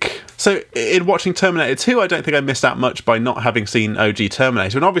think... So, in watching Terminator 2, I don't think I missed out much by not having seen OG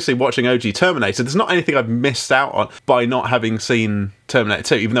Terminator. And obviously, watching OG Terminator, there's not anything I've missed out on by not having seen Terminator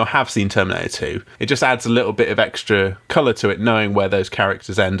 2, even though I have seen Terminator 2. It just adds a little bit of extra colour to it, knowing where those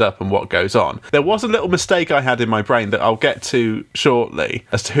characters end up and what goes on. There was a little mistake I had in my brain that I'll get to shortly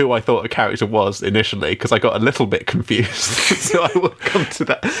as to who I thought a character was initially, because I got a little bit confused. So I will come to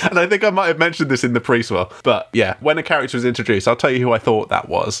that. And I think I might have mentioned this in the pre-swell. But yeah, when a character was introduced, I'll tell you who I thought that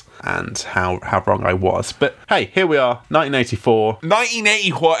was and how wrong I was. But hey, here we are, 1984. 1980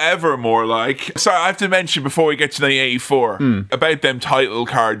 whatever, more like. Sorry, I have to mention before we get to 1984 about them title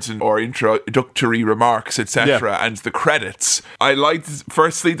cards or introductory remarks, etc. and the credits. I liked,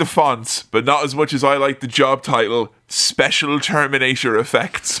 firstly, the fonts, but but not as much as I like the job title, Special Terminator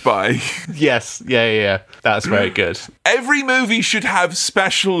Effects Spy. Yes, yeah. That's very good. Every movie should have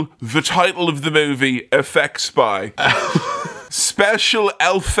special, the title of the movie, Effects Spy. Special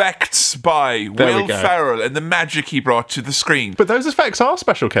Effects by Will Ferrell and the magic he brought to the screen. But those effects are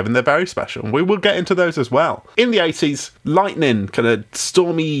special, Kevin. They're very special. We will get into those as well. In the 80s, lightning, kind of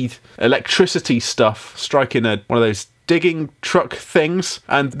stormy electricity stuff, striking one of those digging truck things.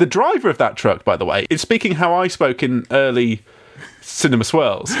 And the driver of that truck, by the way, is speaking how I spoke in early Cinema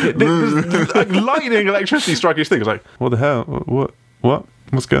Swirls. Lightning, electricity striking his thing. It's like, what the hell? What?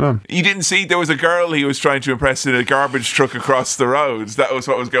 What's going on? You didn't see there was a girl he was trying to impress in a garbage truck across the roads. That was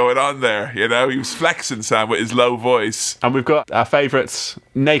what was going on there, you know? He was flexing, Sam, with his low voice. And we've got our favourites,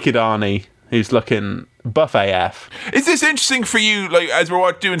 Naked Arnie, who's looking buff AF. Is this interesting for you, like, as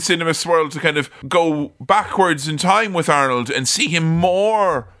we're doing Cinema Swirl, to kind of go backwards in time with Arnold and see him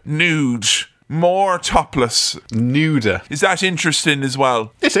more nude, more topless? Nuder. Is that interesting as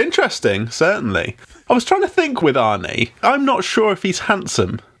well? It's interesting, certainly. I was trying to think with Arnie. I'm not sure if he's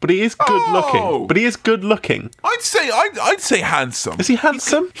handsome, but he is good looking. I'd say handsome. Is he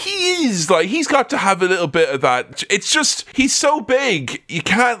handsome? He is, like, he's got to have a little bit of that. It's just, he's so big, you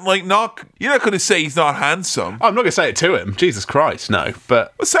can't, like, you're not going to say he's not handsome. I'm not going to say it to him. Jesus Christ, no.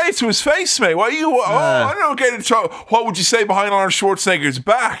 But well, say it to his face, mate. Why are you, I don't get into trouble. What would you say behind Arnold Schwarzenegger's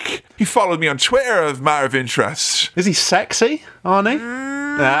back? He followed me on Twitter, of matter of interest. Is he sexy, Arnie?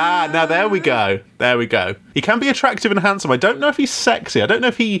 Now there we go. He can be attractive and handsome. I don't know if he's sexy. I don't know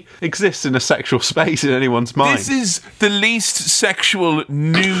if he exists in a sexual space in anyone's mind. This is the least sexual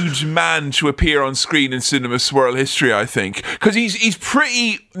nude man to appear on screen in Cinema Swirl history, I think. Because he's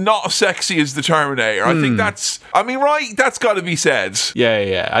pretty not sexy as the Terminator. I think that's got to be said.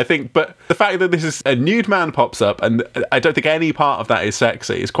 Yeah. I think, but the fact that this is a nude man pops up, and I don't think any part of that is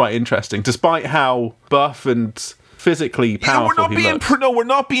sexy, is quite interesting, despite how buff and physically powerful he looks. We're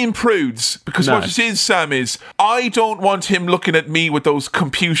not being prudes, because what it is, Sam, is I don't want him looking at me with those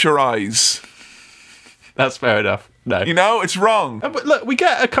computer eyes. That's fair enough. No, you know, it's wrong. But look, we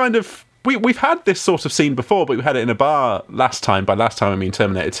get a kind of we've had this sort of scene before, but we had it in a bar last time. By last time I mean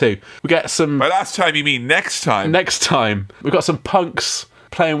Terminator 2. We get some. By last time you mean next time. Next time we've got some punks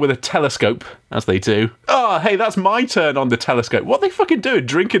playing with a telescope, as they do. Oh, hey, that's my turn on the telescope. What are they fucking doing?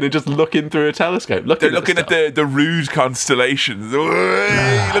 Drinking and just looking through a telescope. They're looking at the rude constellations. Look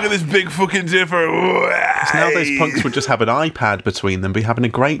at this big fucking dipper. So now those punks would just have an iPad between them, be having a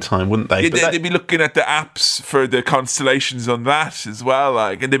great time, wouldn't they? They'd be looking at the apps for the constellations on that as well.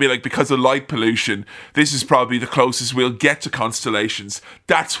 Like, and they'd be like, because of light pollution, this is probably the closest we'll get to constellations.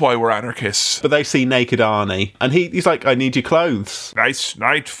 That's why we're anarchists. But they see Naked Arnie, and he's like, I need your clothes. Nice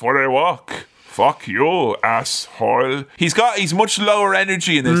night for a walk. Fuck you, asshole. He's much lower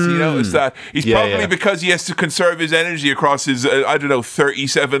energy in this. You notice that? He's probably because he has to conserve his energy across his,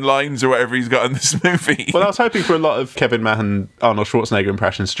 37 lines or whatever he's got in this movie. Well, I was hoping for a lot of Kevin Mahan, Arnold Schwarzenegger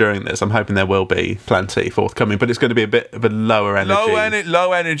impressions during this. I'm hoping there will be plenty forthcoming, but it's going to be a bit of a lower energy.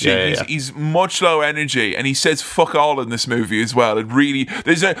 Low energy. Yeah. He's much low energy, and he says fuck all in this movie as well. It really,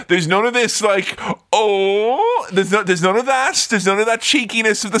 there's none of this, like, there's none of that. There's none of that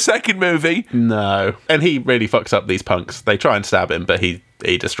cheekiness of the second movie. No. And he really fucks up these punks. They try and stab him, but he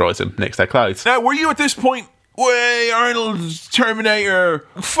destroys them, nicks their clothes. Now, were you at this point, way Arnold, Terminator,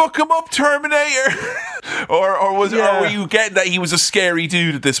 fuck him up, Terminator? or were you getting that he was a scary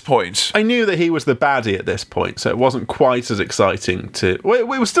dude at this point? I knew that he was the baddie at this point, so it wasn't quite as exciting it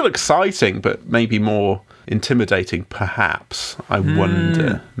was still exciting, but maybe more intimidating, perhaps. I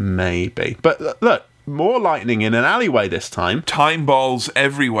wonder, maybe. But look, more lightning in an alleyway this time. Time balls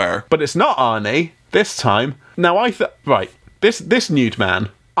everywhere. But it's not Arnie this time. Now this nude man,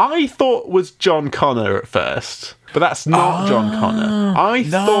 I thought was John Connor at first, but that's not John Connor. I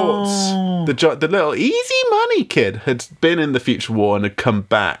thought the little easy money kid had been in the Future War and had come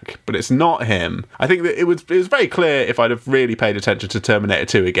back, but it's not him. I think that it was very clear if I'd have really paid attention to Terminator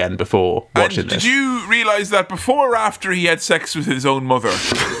 2 again before watching this. Did you realise that before or after he had sex with his own mother?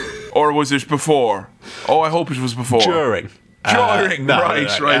 Or was it before? Oh, I hope it was before. During.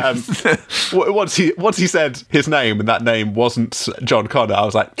 Right. Once he said his name and that name wasn't John Connor, I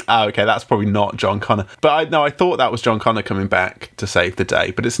was like, okay, that's probably not John Connor. But I thought that was John Connor coming back to save the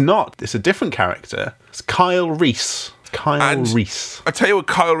day, but it's not. It's a different character. It's Kyle Reese. Kyle Reese. I tell you what,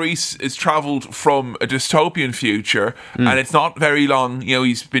 Kyle Reese has travelled from a dystopian future, and it's not very long. You know,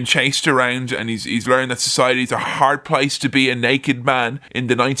 he's been chased around, and he's learned that society is a hard place to be a naked man in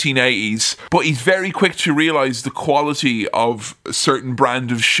the 1980s. But he's very quick to realise the quality of a certain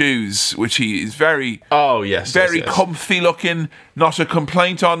brand of shoes, which he is very comfy looking. Not a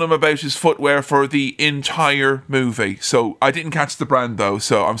complaint on him about his footwear for the entire movie. So I didn't catch the brand though,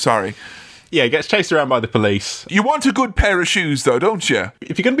 so I'm sorry. Yeah, he gets chased around by the police. You want a good pair of shoes, though, don't you?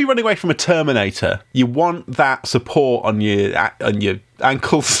 If you're going to be running away from a Terminator, you want that support on your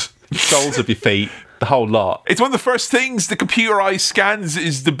ankles, soles of your feet, the whole lot. It's one of the first things the computer eye scans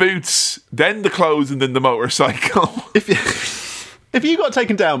is the boots, then the clothes, and then the motorcycle. If you got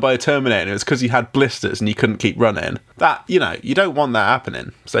taken down by a Terminator and it was because you had blisters and you couldn't keep running, that, you know, you don't want that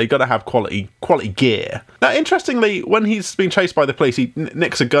happening. So you got to have quality gear. Now, interestingly, when he's being chased by the police, he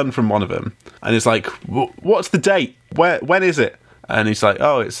nicks a gun from one of them and is like, "What's the date? When is it?" And he's like,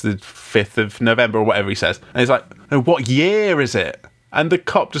 "Oh, it's the 5th of November," or whatever he says. And he's like, "No, what year is it?" And the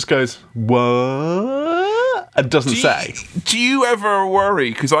cop just goes, "What?" And doesn't say. Do you ever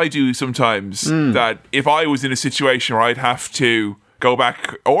worry, because I do sometimes, that if I was in a situation where I'd have to go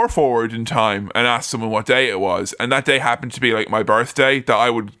back or forward in time and ask someone what day it was, and that day happened to be like my birthday, that I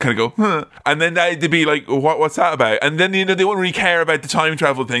would kind of go, huh. And then they'd be like, what's that about? And then, you know, they wouldn't really care about the time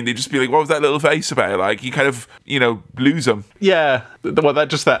travel thing. They'd just be like, what was that little face about? Like, you kind of, you know, lose them. Yeah. Well,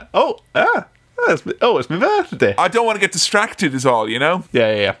 it's my birthday. I don't want to get distracted is all, you know?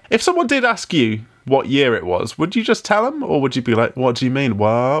 Yeah. If someone did ask you what year it was, would you just tell them, or would you be like, "What do you mean?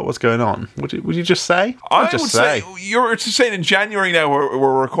 What's going on?" Would you just say? I would say you're just saying in January now.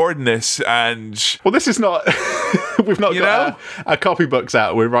 We're recording this, and well, this is not. We've not got our copybooks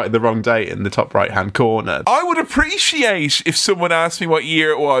out. We're writing the wrong date in the top right-hand corner. I would appreciate if someone asked me what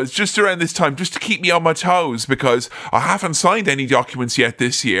year it was just around this time, just to keep me on my toes, because I haven't signed any documents yet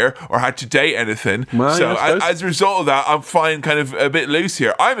this year or had to date anything. Well, so as a result of that, I'm flying kind of a bit loose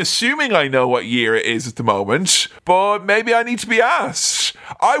here. I'm assuming I know what year it is at the moment, but maybe I need to be asked.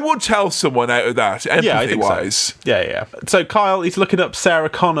 I would tell someone out of that, empathy-wise. So. Yeah. So Kyle, he's looking up Sarah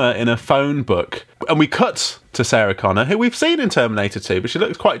Connor in a phone book, and we cut to Sarah Connor, who we've seen in Terminator 2, but she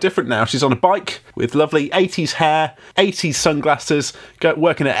looks quite different now. She's on a bike with lovely 80s hair, 80s sunglasses,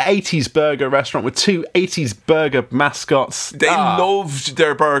 working at an 80s burger restaurant with 2 80s burger mascots. They loved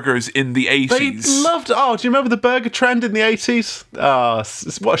their burgers in the 80s. They loved... do you remember the burger trend in the 80s?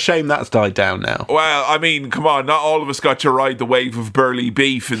 What a shame that's died down now. Well, I mean, come on, not all of us got to ride the wave of burly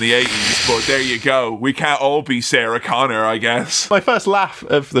beef in the 80s, but there you go. We can't all be Sarah Connor, I guess. My first laugh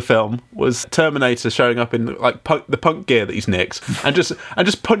of the film was Terminator showing up in the punk gear that he's nicked and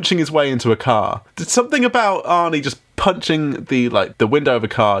just punching his way into a car. Did something about Arnie just punching the window of a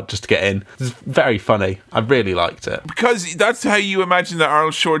car just to get in. It's very funny. I really liked it. Because that's how you imagine that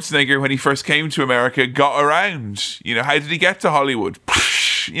Arnold Schwarzenegger, when he first came to America, got around. You know, how did he get to Hollywood?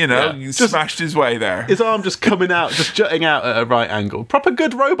 You know, he smashed his way there. His arm just coming out, just jutting out at a right angle. Proper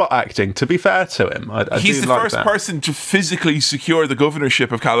good robot acting, to be fair to him. He's the first person to physically secure the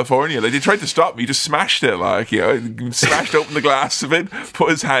governorship of California. Like, they tried to stop me, he just smashed it. Like, you know, smashed open the glass of it, put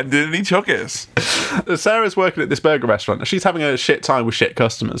his hand in, and he took it. Sarah's working at this burger restaurant. She's having a shit time with shit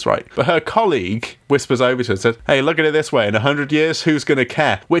customers, right? But her colleague whispers over to her and says, "Hey, look at it this way. In 100 years, who's going to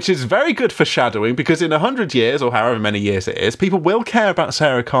care?" Which is very good foreshadowing, because in 100 years, or however many years it is, people will care about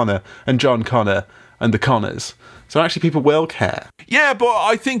Sarah Connor and John Connor and the Connors. So actually people will care. Yeah, but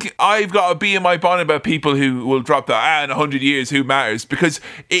I think I've got to be in my bonnet about people who will drop that, in 100 years, who matters? Because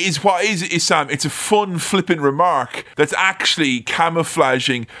it is what is Sam. It's a fun, flippant remark that's actually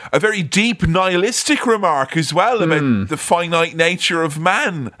camouflaging a very deep, nihilistic remark as well about the finite nature of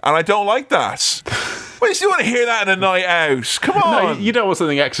man. And I don't like that. Well, you still want to hear that on a night out? Come on. No, you don't want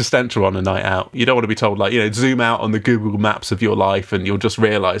something existential on a night out. You don't want to be told, like, you know, zoom out on the Google Maps of your life and you'll just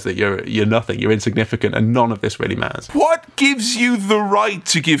realise that you're nothing, you're insignificant, and none of this really matters. What gives you the right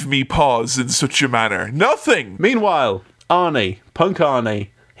to give me pause in such a manner? Nothing. Meanwhile, Arnie, punk Arnie,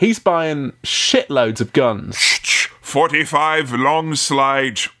 he's buying shitloads of guns. 45 long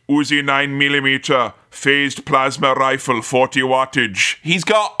slide, Uzi 9mm, phased plasma rifle, 40 wattage. He's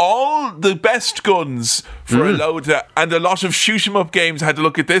got all the best guns for a load, and a lot of shoot 'em up games had to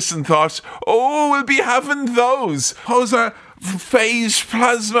look at this and thought, oh, we'll be having those. How's that? Phased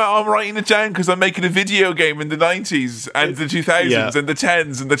plasma. I'm writing it down because I'm making a video game in the 90s and the 2000s and the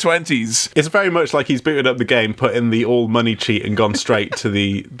 10s and the 20s. It's very much like he's booted up the game, put in the all money cheat and gone straight to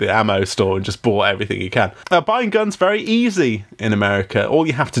the ammo store and just bought everything he can. Buying guns very easy in America. All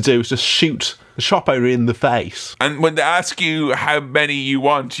you have to do is just shoot the shop owner in the face. And when they ask you how many you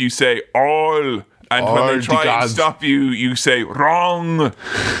want, you say all. And when they try and guns. stop you, you say, wrong.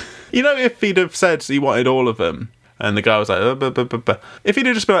 You know, if he'd have said he wanted all of them, and the guy was like, if he'd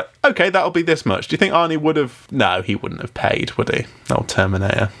have just been like, okay, that'll be this much, do you think Arnie would have? No, he wouldn't have paid, would he? Old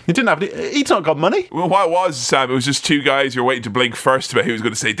Terminator. He didn't have any, he's not got money. Well, what it was, Sam, it was just two guys who were waiting to blink first about who was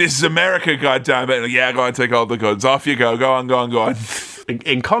going to say, this is America, goddammit. Like, yeah, go on, take all the guns. Off you go. Go on.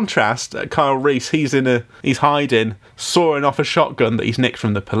 In contrast, Kyle Reese, he's hiding, sawing off a shotgun that he's nicked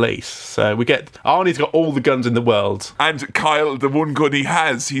from the police. So we get Arnie's got all the guns in the world. And Kyle, the one gun he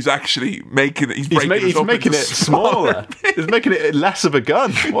has, he's actually making it. He's making it smaller. He's making it less of a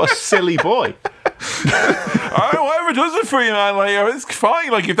gun. What a silly boy. Whatever does it for you, man. Like, it's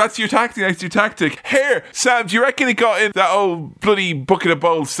fine. Like, if that's your tactic, that's your tactic. Here, Sam, do you reckon it got in that old bloody bucket of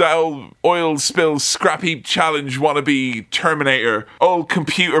bolts, that old oil spill scrap heap challenge wannabe Terminator, old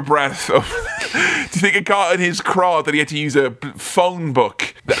computer breath? Do you think it got in his craw that he had to use a phone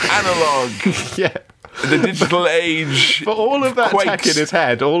book, the analog? Yeah. The digital age. But all of that tech in his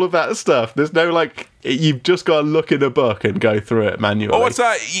head, all of that stuff, there's no like, you've just got to look in a book and go through it manually. Oh, what's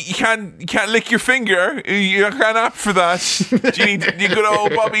that? You can't lick your finger. You can't opt for that. Do you need your good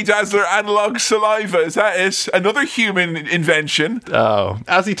old Bobby Dazzler analog saliva? Is that it? Another human invention. Oh,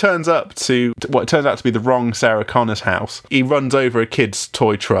 as he turns up to what turns out to be the wrong Sarah Connor's house, he runs over a kid's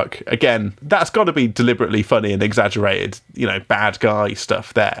toy truck. Again, that's got to be deliberately funny and exaggerated, bad guy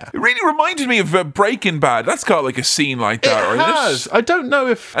stuff there. It really reminded me of Breaking Bad. That's got like a scene like that, It right? has. I don't know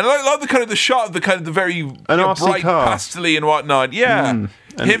if... And I love the shot of the very RC bright car. pastel-y and whatnot. Yeah.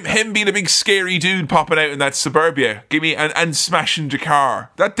 Him being a big scary dude popping out in that Suburbia. And smashing the car.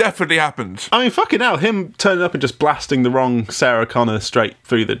 That definitely happened. I mean, fucking hell, him turning up and just blasting the wrong Sarah Connor straight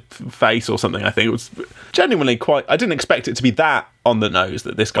through the face or something, I think it was genuinely quite... I didn't expect it to be that on the nose,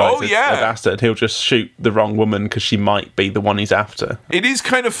 that this guy's a bastard. He'll just shoot the wrong woman because she might be the one he's after. It is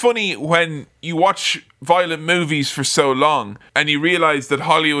kind of funny when you watch violent movies for so long and you realise that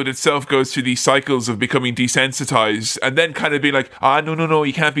Hollywood itself goes through these cycles of becoming desensitized and then kind of being like, no,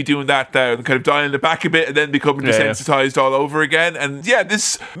 you can't be doing that there, and kind of dialing it back a bit and then becoming desensitized all over again. And yeah,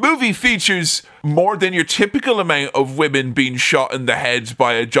 this movie features more than your typical amount of women being shot in the head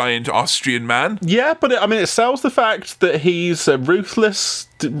by a giant Austrian man. Yeah, but it sells the fact that he's a ruthless,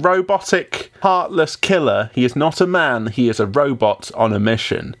 robotic, heartless killer. He is not a man, he is a robot on a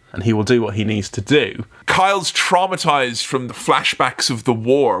mission, and he will do what he needs to do. Kyle's traumatized from the flashbacks of the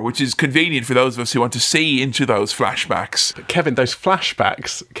war, which is convenient for those of us who want to see into those flashbacks. But Kevin, those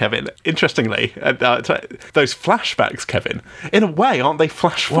flashbacks, interestingly, those flashbacks, Kevin, in a way, aren't they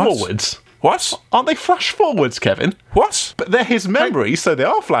flash forwards? What? Aren't they flash forwards, Kevin? What? But they're his memories, so they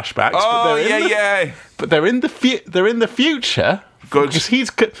are flashbacks. Oh, but But they're in the future.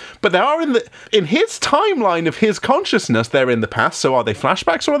 Good. But they are in his timeline of his consciousness. They're in the past. So are they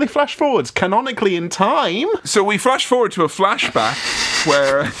flashbacks or are they flash forwards? Canonically in time. So we flash forward to a flashback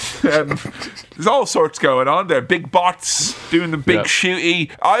where there's all sorts going on there. Big bots doing the big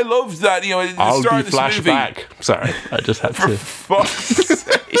shooty. I loved that. At the I'll start be of this flashback. movie. Sorry, I just had to. For fuck's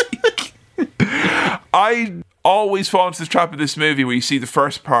sake. I always fall into the trap of this movie where you see the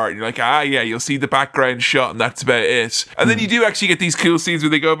first part and you're like, you'll see the background shot and that's about it. And then you do actually get these cool scenes where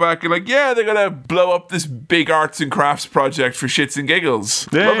they go back and like, they're gonna blow up this big arts and crafts project for shits and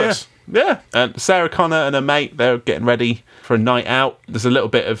giggles. Love it. Yeah. And Sarah Connor and her mate, they're getting ready for a night out. There's a little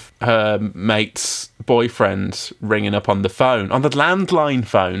bit of her mate's boyfriend ringing up on the landline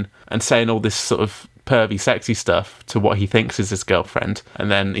phone, and saying all this sort of pervy, sexy stuff to what he thinks is his girlfriend.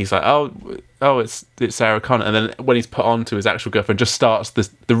 And then he's like, it's Sarah Connor. And then when he's put on to his actual girlfriend, just starts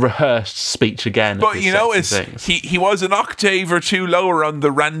the rehearsed speech again. But he was an octave or two lower on the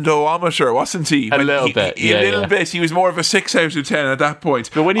randoometer, wasn't he? A little bit. He was more of a 6 out of 10 at that point.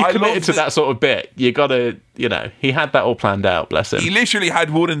 But when you committed to that sort of bit, you got to, he had that all planned out, bless him. He literally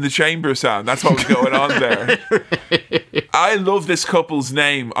had one in the chamber, Sam. That's what was going on there. I love this couple's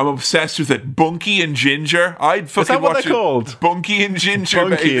name. I'm obsessed with it. Bunky and Ginger. I'd fucking Is that what watch they're called? Bunky and Ginger,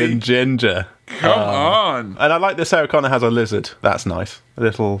 Bunky baby. and Ginger. Come on. And I like that Sarah Connor has a lizard. That's nice. A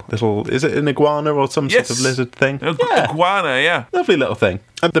little, is it an iguana or some sort of lizard thing? Iguana, yeah. Lovely little thing.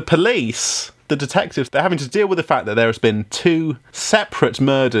 And the police, the detectives, they're having to deal with the fact that there has been 2 separate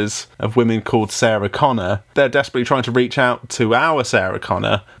murders of women called Sarah Connor. They're desperately trying to reach out to our Sarah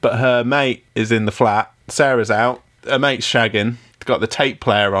Connor, but her mate is in the flat. Sarah's out. Her mate's shagging. Got the tape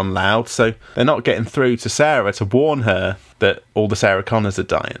player on loud, so they're not getting through to Sarah to warn her that all the Sarah Connors are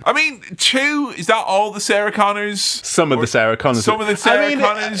dying. I mean, 2, is that all the Sarah Connors? Some of the Sarah Connors.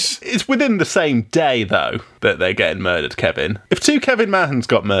 Connors? It's within the same day, though, that they're getting murdered, Kevin. If 2 Kevin Mahons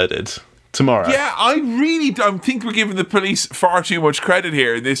got murdered, tomorrow. Yeah, I think we're giving the police far too much credit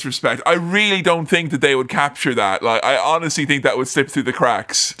here in this respect. I really don't think that they would capture that. Like, I honestly think that would slip through the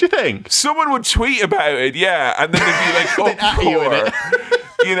cracks. Do you think? Someone would tweet about it, yeah, and then they'd be like, They'd at you in it.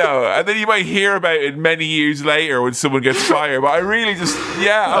 you know, and then you might hear about it many years later when someone gets fired. But I really just,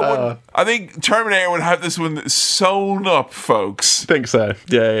 I wouldn't. I think Terminator would have this one sewn up, folks. Think so.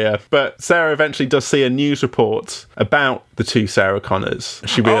 Yeah. But Sarah eventually does see a news report about the two Sarah Connors.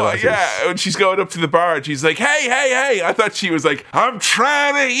 She realizes. Oh, yeah, when she's going up to the bar and she's like, hey. I thought she was like, I'm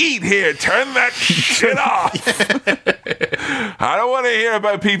trying to eat here. Turn that shit off. I don't want to hear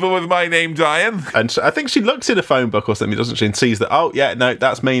about people with my name dying. And I think she looks in a phone book or something, doesn't she, and sees that, oh, yeah, no,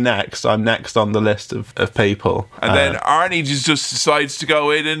 that's me next. I'm next on the list of people. And then Arnie just decides to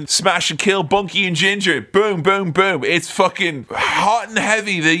go in and smash and kill Bunky and Ginger. Boom, boom, boom. It's fucking hot and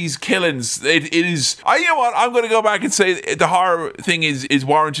heavy, these killings. It is... you know what? I'm going to go back and say the horror thing is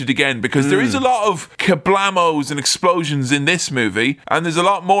warranted again, because there is a lot of kablamos and explosions in this movie, and there's a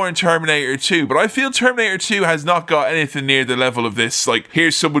lot more in Terminator 2, but I feel Terminator 2 has not got anything near the level of this. Like,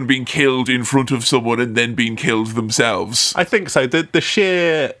 here's someone being killed in front of someone and then being killed themselves. I think so. The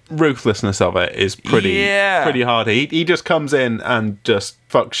sheer ruthlessness of it is pretty hard. He just comes in and just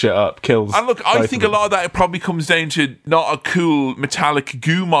fucks shit up, kills. And look, I think a lot of that probably comes down to not a cool metallic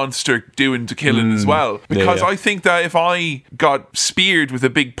goo monster doing the killing as well. Because I think that if I got speared with a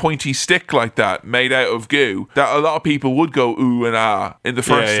big pointy stick like that made out of goo, that a lot of people would go ooh and ah in the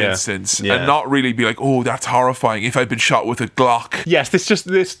first instance and not really be like, oh, that's horrifying, if I'd been shot with a Glock. Yes,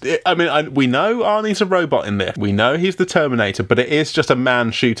 we know Arnie's a robot in this. We know he's the Terminator, but it is just a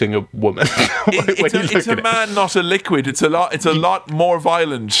man shooting a woman. It's a man, not a liquid. It's a lot more violent.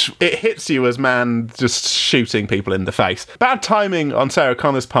 It hits you as man just shooting people in the face. Bad timing on Sarah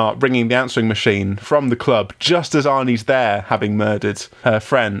Connor's part, bringing the answering machine from the club just as Arnie's there, having murdered her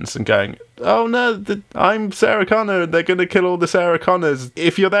friends, and going, oh no, I'm Sarah Connor and they're going to kill all the Sarah Connors.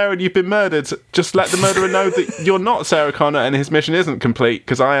 If you're there and you've been murdered, just let the murderer know that you're not Sarah Connor and his mission isn't complete,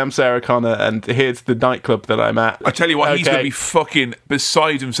 because I am Sarah Connor and here's the nightclub that I'm at. I tell you what, he's going to be fucking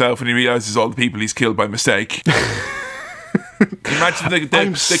beside himself when he realises all the people he's killed by mistake. Imagine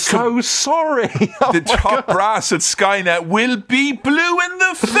I'm so sorry. The top brass at Skynet will be blue in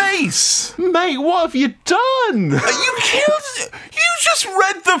the face. Mate, what have you done? You killed... You just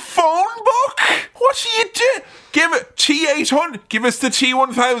read the phone book? What are you doing? Give it T800. Give us the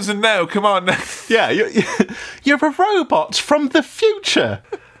T1000 now. Come on. Yeah, you're a robot from the future.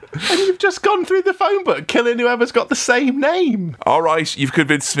 And you've just gone through the phone book killing whoever's got the same name. All right, you've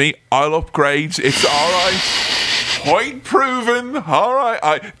convinced me. I'll upgrade. It's all right. Point proven. All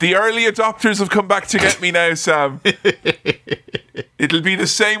right. The early adopters have come back to get me now, Sam. It'll be the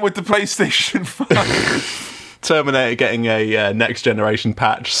same with the PlayStation 5. Terminator getting a next generation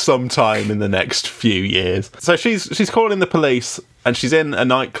patch sometime in the next few years. So she's calling the police, and she's in a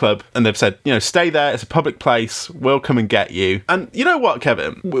nightclub, and they've said, stay there, it's a public place, we'll come and get you. And you know what,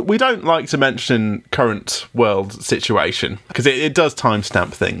 Kevin? We don't like to mention current world situation, because it does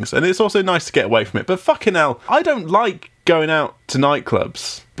timestamp things, and it's also nice to get away from it. But fucking hell, I don't like going out to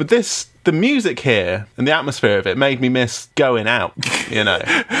nightclubs. But the music here and the atmosphere of it made me miss going out,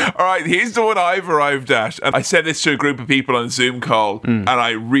 All right, here's the one I've arrived at. And I said this to a group of people on a Zoom call, and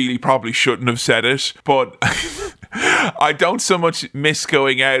I really probably shouldn't have said it, but I don't so much miss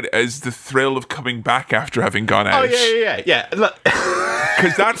going out as the thrill of coming back after having gone out. Oh, yeah. Look.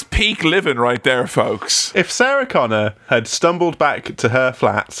 Because that's peak living right there, folks. If Sarah Connor had stumbled back to her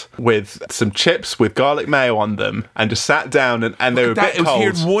flat with some chips with garlic mayo on them and just sat down and they were a bit cold. It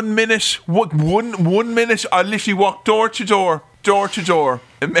was here 1 minute. One minute. I literally walked door to door.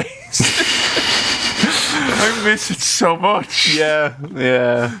 Amazing. I miss it so much.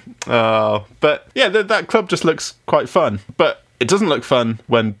 Yeah. Oh, but yeah, that club just looks quite fun. But it doesn't look fun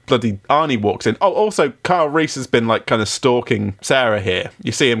when bloody Arnie walks in. Oh, also, Kyle Reese has been kind of stalking Sarah here.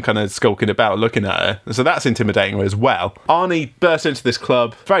 You see him kind of skulking about, looking at her. So that's intimidating her as well. Arnie bursts into this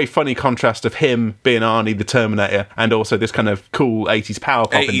club. Very funny contrast of him being Arnie the Terminator and also this kind of cool 80s power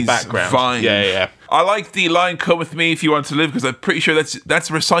pop in the background. Vibe. Yeah. I like the line "Come with me if you want to live" because I'm pretty sure that's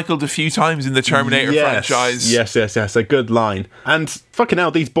recycled a few times in the Terminator franchise. Yes, a good line. And fucking hell,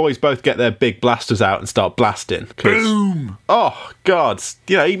 these boys both get their big blasters out and start blasting. Boom! Oh God,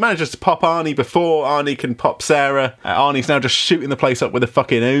 he manages to pop Arnie before Arnie can pop Sarah. Arnie's now just shooting the place up with a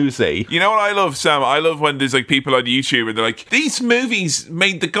fucking Uzi. You know what I love, Sam? I love when there's people on YouTube and they're like, "These movies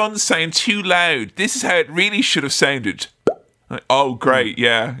made the guns sound too loud. This is how it really should have sounded." Oh, great,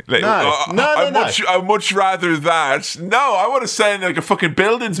 yeah. I'd much rather that. No, I want to sound like a fucking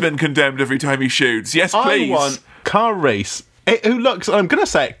building's been condemned every time he shoots. Yes, please. I want Kyle Reese who looks, I'm going to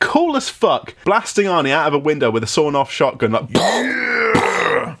say it, cool as fuck, blasting Arnie out of a window with a sawn-off shotgun, like...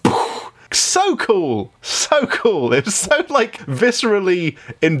 So cool. So cool. It was so, like, viscerally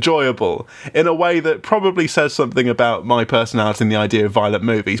enjoyable in a way that probably says something about my personality and the idea of violent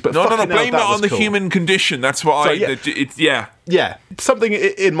movies. But no, blame it on the human condition. That's why, yeah. Yeah, something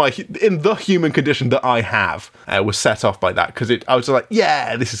in the human condition that I have was set off by that, because I was like,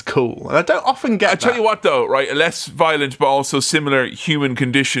 yeah, this is cool, and I don't often get. I tell you what, though, right? A less violent but also similar human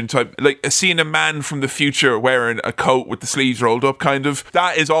condition type, like seeing a man from the future wearing a coat with the sleeves rolled up, kind of.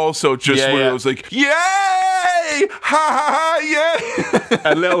 That is also just where it was like, yay, ha ha ha, yeah.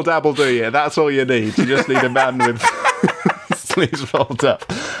 A little dabble, do you? That's all you need. You just need a man with. Sleeves rolled up.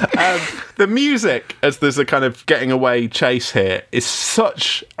 The music, as there's a kind of getting away chase here, is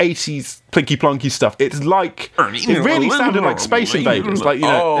such 80s plinky plonky stuff. It's like, it really sounded like Space Invaders. Like, you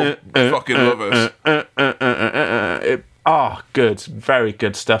know, fucking love it. Good, very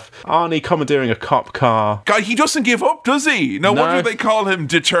good stuff. Arnie commandeering a cop car. God, he doesn't give up, does he? No wonder they call him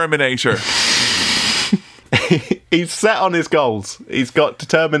Determinator. He's set on his goals. He's got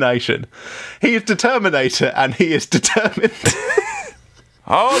determination. He is Determinator, and he is determined.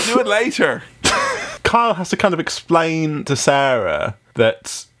 I'll do it later. Kyle has to kind of explain to Sarah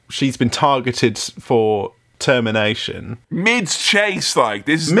that she's been targeted for termination. Mid-chase, like.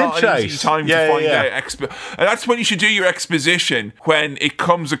 This is not an easy time to find out. And that's when you should do your exposition, when it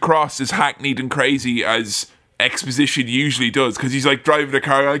comes across as hackneyed and crazy as exposition usually does, because he's like driving a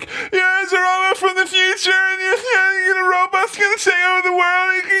car like, yeah, it's a robot from the future, and a robot's gonna take over the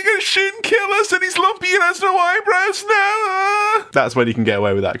world, he's gonna shoot and kill us, and he's lumpy and has no eyebrows now. That's when you can get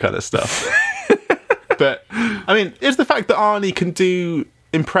away with that kind of stuff. But I mean, it's the fact that Arnie can do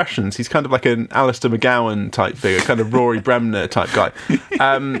impressions. He's kind of like an Alistair McGowan type figure, kind of Rory Bremner type guy.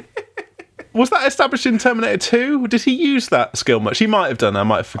 Was that established in Terminator 2? Did he use that skill much? He might have done. I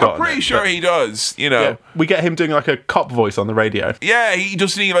might have forgotten. I'm pretty sure he does, you know. Yeah, we get him doing like a cop voice on the radio. Yeah, he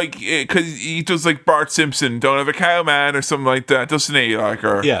doesn't he like, because he does like Bart Simpson, don't have a cow man or something like that, doesn't he? Like,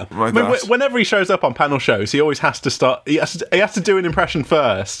 or yeah. Like I mean, whenever he shows up on panel shows, he always has to start. He has to do an impression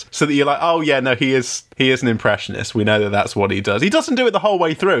first, so that you're like, oh yeah, no, he is an impressionist. We know that that's what he does. He doesn't do it the whole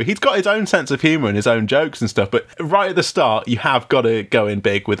way through. He's got his own sense of humour and his own jokes and stuff. But right at the start, you have got to go in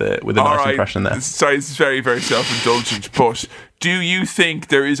big with a nice impression there. Sorry, this is very, very self-indulgent, but do you think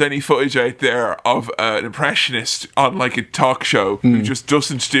there is any footage out there of an impressionist on like a talk show who just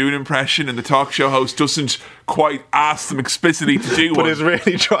doesn't do an impression, and the talk show host doesn't quite ask them explicitly to do one, but is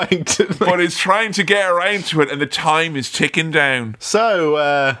really trying to, but is trying to get around to it, and the time is ticking down?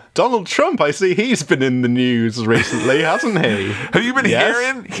 So Donald Trump, I see he's been in the news recently, hasn't he? Have you been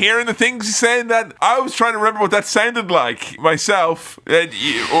hearing the things he's saying? That I was trying to remember what that sounded like myself,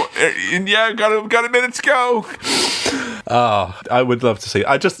 and yeah, got a minute to go. I would love to see.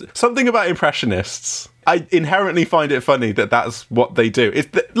 Something about impressionists. I inherently find it funny that that's what they do.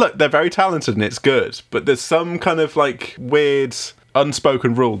 Look, they're very talented and it's good, but there's some kind of like weird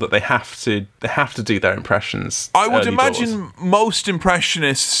unspoken rule that they have to do their impressions. I would imagine most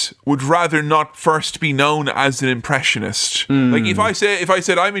impressionists would rather not first be known as an impressionist. Like if I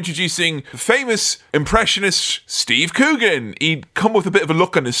said I'm introducing famous impressionist Steve Coogan, he'd come with a bit of a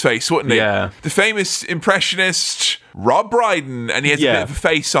look on his face, wouldn't he? Yeah. The famous impressionist Rob Brydon, and he has a bit of a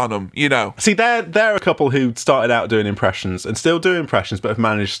face on him, you know. See, they're a couple who started out doing impressions and still do impressions, but have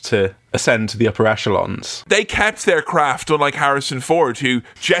managed to ascend to the upper echelons. They kept their craft, unlike Harrison Ford, who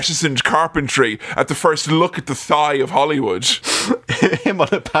jettisoned carpentry at the first look at the thigh of Hollywood. Him on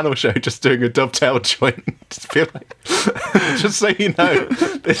a panel show just doing a dovetail joint. Just so you know,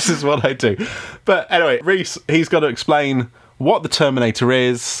 this is what I do. But anyway, Reese, he's got to explain what the Terminator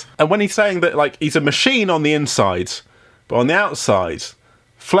is, and when he's saying that like he's a machine on the inside, but on the outside,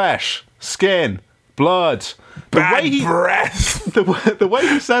 flesh, skin, blood, breath. The way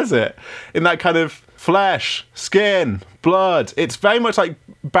he says it in that kind of flesh, skin, blood, it's very much like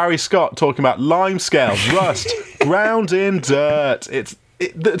Barry Scott talking about lime scales, rust, ground in dirt.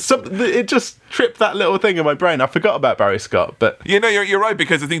 It just tripped that little thing in my brain. I forgot about Barry Scott, but you know, you're right,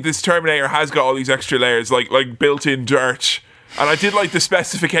 because I think this Terminator has got all these extra layers, like built-in dirt. And I did like the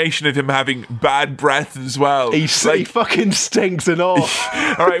specification of him having bad breath as well. He fucking stinks and all.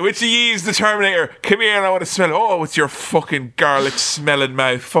 All right, which he is the Terminator. Come here and I want to smell. Oh, it's your fucking garlic smelling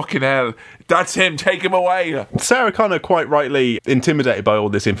mouth. Fucking hell. That's him. Take him away. Sarah Connor, quite rightly intimidated by all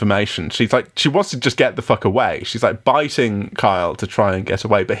this information. She's like, she wants to just get the fuck away. She's like biting Kyle to try and get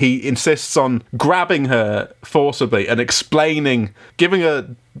away, but he insists on grabbing her forcibly and explaining, giving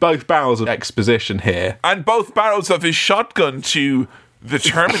her both barrels of exposition here. And both barrels of his shotgun to the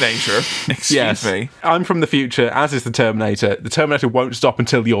Terminator, excuse me. I'm from the future, as is the Terminator. The Terminator won't stop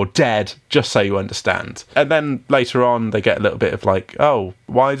until you're dead, just so you understand. And then later on, they get a little bit of like, oh,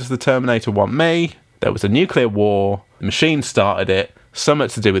 why does the Terminator want me? There was a nuclear war, the machine started it, something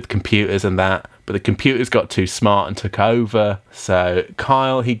to do with computers and that, but the computers got too smart and took over. So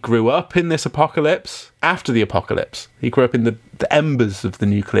Kyle, he grew up in this apocalypse. After the apocalypse, he grew up in the embers of the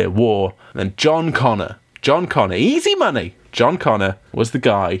nuclear war. And then John Connor, easy money. John Connor was the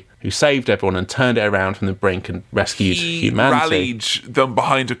guy who saved everyone and turned it around from the brink and rescued humanity. Rallied them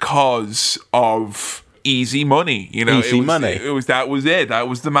behind a cause of easy money, money. That was it. That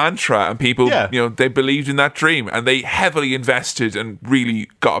was the mantra, and people, they believed in that dream, and they heavily invested and really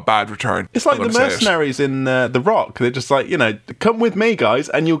got a bad return. It's like the mercenaries in The Rock. They're just like, come with me, guys,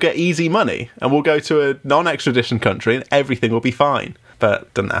 and you'll get easy money, and we'll go to a non-extradition country, and everything will be fine. But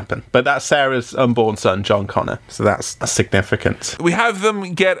it doesn't happen. But that's Sarah's unborn son, John Connor. So that's significant. We have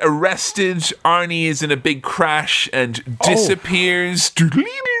them get arrested. Arnie is in a big crash and disappears.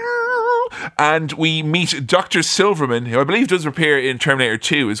 And we meet Dr. Silverman, who I believe does appear in Terminator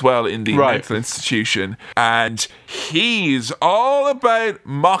 2 as well, in the mental institution. And he's all about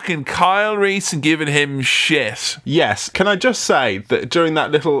mocking Kyle Reese and giving him shit. Yes. Can I just say that during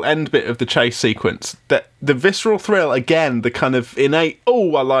that little end bit of the chase sequence, that the visceral thrill, again, the kind of innate, I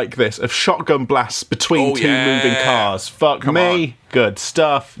like this, of shotgun blasts between two moving cars. Fuck Come me. On. Good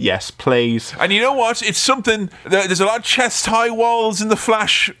stuff. Yes, please. And you know what? It's something... There's a lot of chest-high walls in the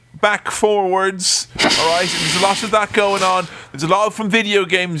flashback forwards. All right? There's a lot of that going on. There's a lot from video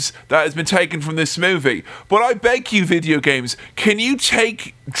games that has been taken from this movie. But I beg you, video games, can you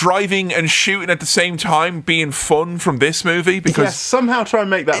take driving and shooting at the same time being fun from this movie? Because somehow try and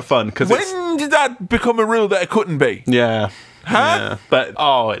make that fun. When did that become a rule that it couldn't be? Yeah. Huh? Yeah. But,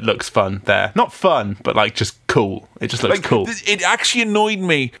 it looks fun there. Not fun, but, just cool. It just looks cool. It actually annoyed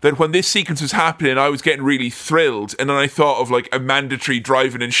me that when this sequence was happening, I was getting really thrilled. And then I thought of, a mandatory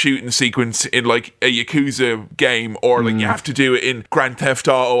driving and shooting sequence in, a Yakuza game. Or, you have to do it in Grand Theft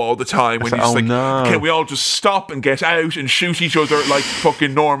Auto all the time. When you're can we all just stop and get out and shoot each other like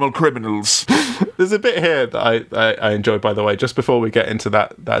fucking normal criminals? There's a bit here that I enjoy, by the way, just before we get into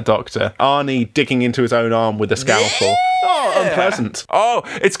that doctor. Arnie digging into his own arm with a scalpel. Unpleasant.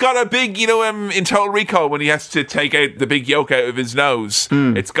 It's got a big, in Total Recall when he has to take out the big yolk out of his nose.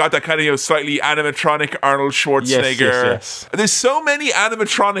 It's got that kind of, slightly animatronic Arnold Schwarzenegger. Yes. There's so many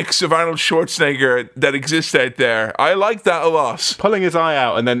animatronics of Arnold Schwarzenegger that exist out there. I like that a lot. Pulling his eye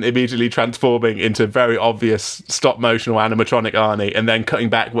out and then immediately transforming into very obvious stop-motion or animatronic Arnie, and then cutting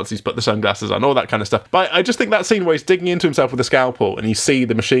back once he's put the sunglasses on, all that kind of stuff. But I just think that scene where he's digging into himself with a scalpel and you see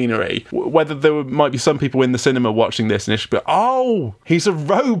the machinery, whether there might be some people in the cinema watching this and it should be, he's a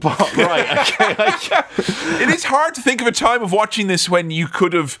robot. Right, okay. It is hard to think of a time of watching this when you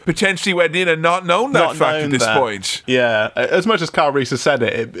could have potentially went in and not known that fact at this point. Yeah, as much as Kyle Reese has said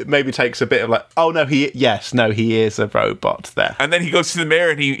it maybe takes a bit of he is a robot there. And then he goes to the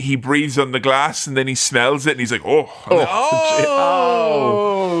mirror and he breathes on the glass and then he smells it and he's like,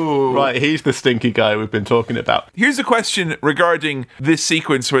 right, he's the stinky guy we've been talking about. Here's a question regarding this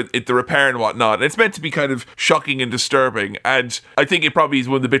sequence with the repair and whatnot. And it's meant to be kind of shocking and disturbing, and I think it probably is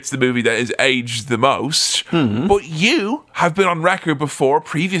one of the bits of the movie that is aged the most. But you have been on record before,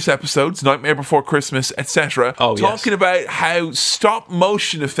 previous episodes, Nightmare Before Christmas, etc., talking about how stop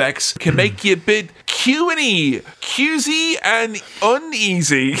motion effects can make you a bit queasy and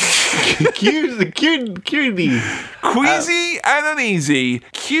uneasy. Queasy and uneasy.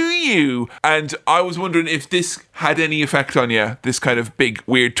 QU. And I was wondering if this had any effect on you, this kind of big,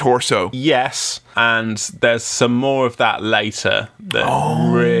 weird torso. Yes, and there's some more of that later that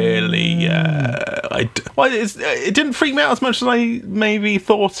really... it didn't freak me out as much as I maybe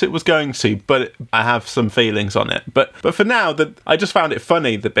thought it was going to, but I have some feelings on it. But for now, I just found it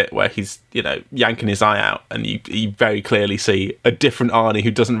funny, the bit where he's, yanking his eye out, and you very clearly see a different Arnie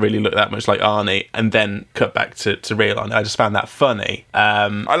who doesn't really look that much like Arnie, and then cut back to real Arnie. I just found that funny.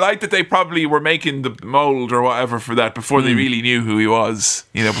 I like that they probably were making the mold or whatever for that before they really knew who he was.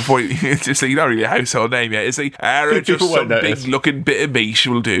 Before it's just not really a household name yet. It's just some big looking bit of meat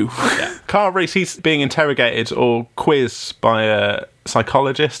will do. Yeah. Kyle Reese, he's being interrogated or quizzed by a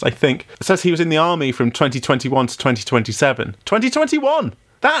psychologist, I think. It says he was in the army from 2021 to 2027. 2021!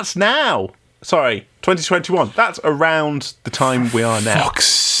 That's now! Sorry, 2021. That's around the time we are now. Fuck's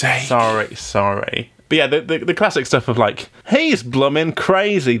sake. Sorry. But yeah, the classic stuff of like, he's blooming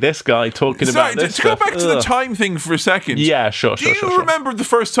crazy, this guy talking about this to go stuff. back to the time thing for a second. Yeah, sure. Do you remember the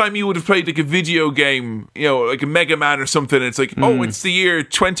first time you would have played like a video game, like a Mega Man or something, and it's like, oh, it's the year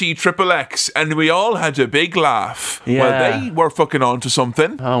 20XXX, and we all had a big laugh. Yeah. Well, they were fucking on to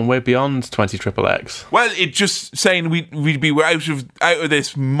something. Oh, we're beyond 20XXX. Well, it just saying we'd be out of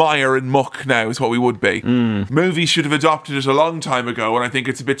this mire and muck now is what we would be. Movies should have adopted it a long time ago, and I think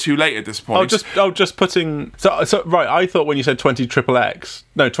it's a bit too late at this point. Just putting. So right. I thought when you said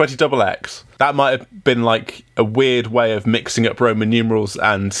 20XXX, that might have been like a weird way of mixing up Roman numerals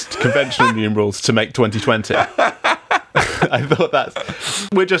and conventional numerals to make 2020. I thought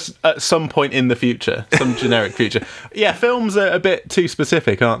we're just at some point in the future, some generic future. Yeah, films are a bit too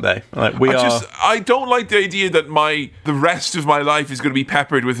specific, aren't they? Like I don't like the idea that the rest of my life is going to be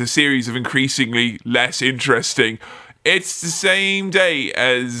peppered with a series of increasingly less interesting. It's the same day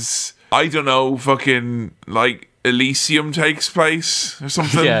as, I don't know, fucking like Elysium takes place or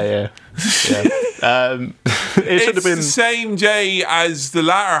something. Yeah. It should have been the same day as the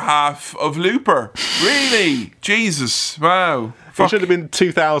latter half of Looper. Really? Jesus. Wow. It should have been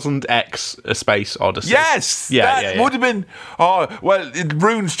 2000X A Space Odyssey. Yes! That would have been... Oh, well, it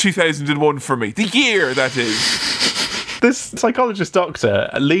ruined 2001 for me. The year, that is. This psychologist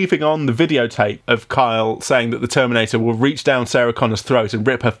doctor leaving on the videotape of Kyle saying that the Terminator will reach down Sarah Connor's throat and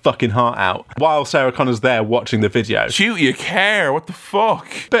rip her fucking heart out while Sarah Connor's there watching the video. Shoot, you care. What the fuck?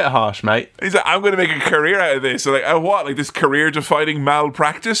 Bit harsh, mate. He's like, I'm going to make a career out of this. So like, what? Like this career-defining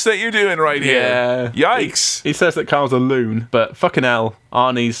malpractice that you're doing right here? Yeah. Yikes. He says that Kyle's a loon, but fucking hell,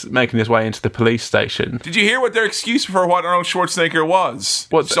 Arnie's making his way into the police station. Did you hear what their excuse for what Arnold Schwarzenegger was?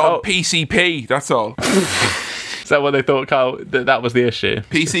 What's PCP, that's all. Is that what they thought, Kyle? That was the issue?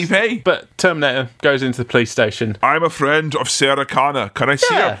 PCP? But Terminator goes into the police station. I'm a friend of Sarah Connor. Can I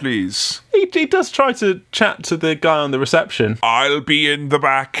see her, please? He does try to chat to the guy on the reception. I'll be in the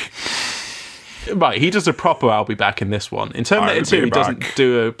back. Right, he does a proper I'll be back in this one. In Terminator 2, he doesn't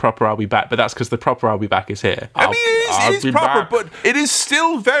do a proper I'll be back, but that's because the proper I'll be back is here. I mean, it is proper, but it is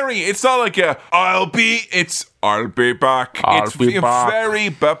still very... It's not like I'll be back. It's be back.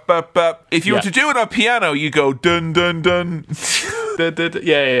 Very... If you were to do it on piano, you go dun dun dun.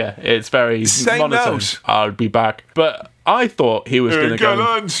 Yeah. It's very same monotone. note. I'll be back. But I thought he was going to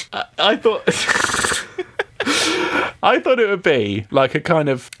go... I thought... I thought it would be like a kind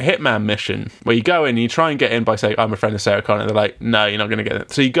of hitman mission where you go in and you try and get in by saying, I'm a friend of Sarah Connor. They're like, no, you're not going to get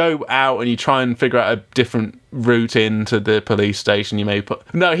it. So you go out and you try and figure out a different route into the police station.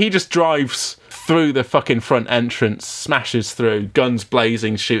 No, he just drives through the fucking front entrance, smashes through, guns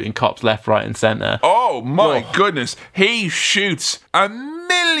blazing, shooting cops left, right and centre. Oh my goodness. He shoots 8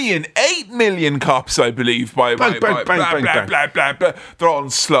 million cops, I believe, by bang. Blah, blah. They're all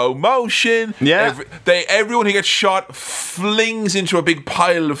in slow motion. Yeah. Everyone who gets shot flings into a big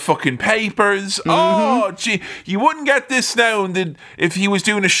pile of fucking papers. Mm-hmm. Oh, gee. You wouldn't get this now if he was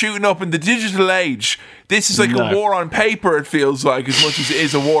doing a shooting up in the digital age. This is like a war on paper, it feels like, as much as it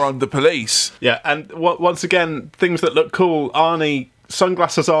is a war on the police. Yeah, and once again, things that look cool. Arnie,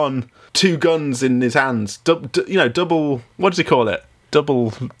 sunglasses on, 2 guns in his hands. Double... What does he call it?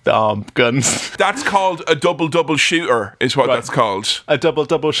 Double arm guns. That's called a double shooter, is what that's called. A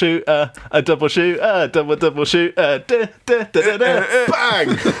double shooter, a double shooter, double shooter,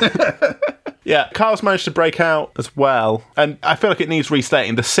 bang! Yeah, Kyle's managed to break out as well, and I feel like it needs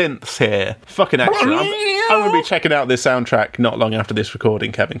restating. The synths here, fucking excellent. I'm going to be checking out this soundtrack not long after this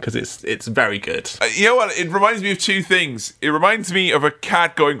recording, Kevin, because it's very good. You know what? It reminds me of 2 things. It reminds me of a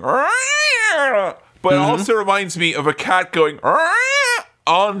cat going, but it also reminds me of a cat going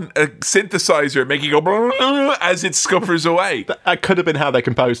on a synthesizer, making a as it scuppers away. That could have been how they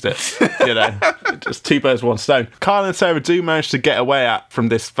composed it. Just 2 birds, 1 stone. Kyle and Sarah do manage to get away from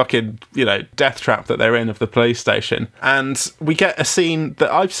this fucking, death trap that they're in of the police station. And we get a scene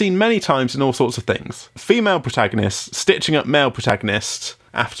that I've seen many times in all sorts of things. Female protagonist stitching up male protagonist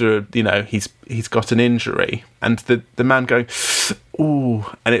after, he's got an injury. And the man going, ooh,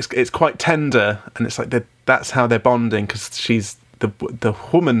 and it's quite tender. And it's like that's how they're bonding, because she's... The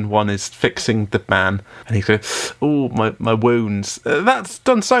woman one is fixing the man, and he goes, "Oh, my wounds." That's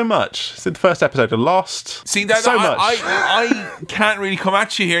done so much. It's in the first episode of Lost. See, that so much. I can't really come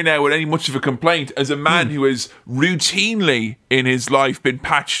at you here now with any much of a complaint as a man who has routinely in his life been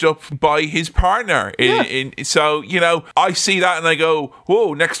patched up by his partner. So I see that and I go,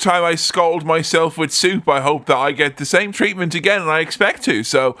 "Whoa!" Next time I scald myself with soup, I hope that I get the same treatment again, and I expect to.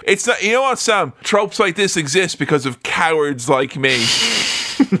 So it's not. You know what, Sam? Tropes like this exist because of cowards like me.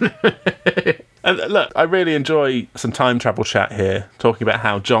 And look, I really enjoy some time travel chat here, talking about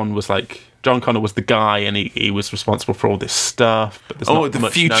how John Connor was the guy and he was responsible for all this stuff. But there's not the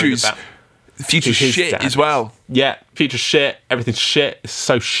much future's known about the future's who his shit dad as is. well. Yeah, future's shit. Everything's shit. It's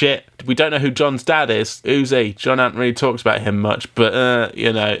so shit. We don't know who John's dad is. Who's he? John hasn't really talked about him much,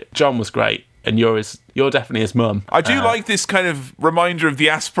 but John was great. And you're definitely his mum. I do like this kind of reminder of the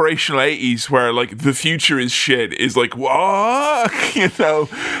aspirational 80s where, like, the future is shit is like, what?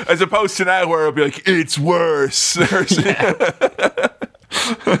 As opposed to now where it'll be like, it's worse.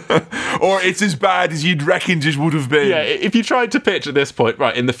 Or it's as bad as you'd reckoned it would have been. Yeah, if you tried to pitch at this point,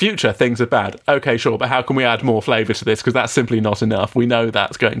 right, in the future, things are bad. Okay, sure, but how can we add more flavour to this? Because that's simply not enough. We know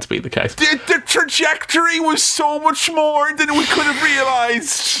that's going to be the case. The trajectory was so much more than we could have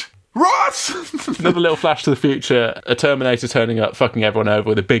realised. What? Another little flash to the future, a Terminator turning up, fucking everyone over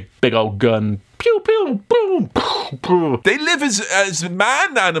with a big old gun. Pew, pew, boom, boom, boom. They live as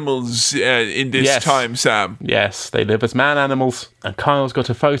man animals in this time, Sam. Yes, they live as man animals. And Kyle's got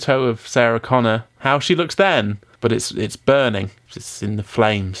a photo of Sarah Connor. How she looks then, but it's burning. It's in the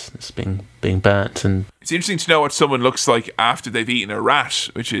flames. It's being burnt. And it's interesting to know what someone looks like after they've eaten a rat,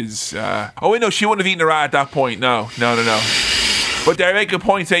 which is... oh, wait, no, she wouldn't have eaten a rat at that point. No. But they make a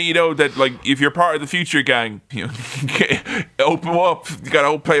point that, that, like, if you're part of the future gang, open them up. You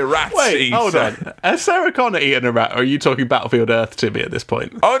got to play a rat. Wait, hold on. Has Sarah Connor eaten a rat, or are you talking Battlefield Earth to me at this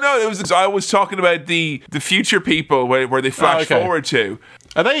point? Oh, no, I was talking about the future people where they flash forward to.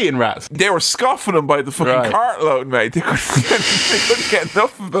 Are they eating rats? They were scoffing them by the fucking cartload, mate. They couldn't get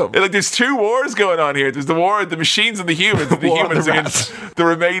enough of them. Like, there's two wars going on here. There's the war of the machines and the humans. The humans against the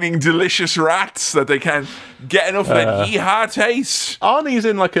remaining delicious rats that they can't get enough of that yee-haw taste. Arnie's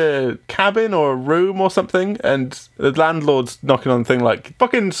in like a cabin or a room or something, and the landlord's knocking on the thing like,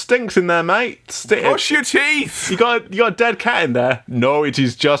 fucking stinks in there, mate. Brush your teeth. You got a dead cat in there. No, it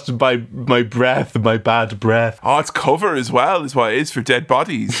is just my breath, my bad breath. Oh, it's cover as well, is what it is for dead bodies.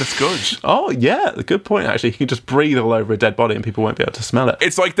 That's good. Oh, yeah, good point, actually. You can just breathe all over a dead body and people won't be able to smell it.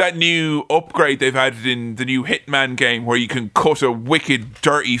 It's like that new upgrade they've added in the new Hitman game where you can cut a wicked,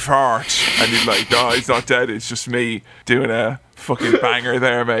 dirty fart and you're like, no, he's not dead, it's just me doing a fucking banger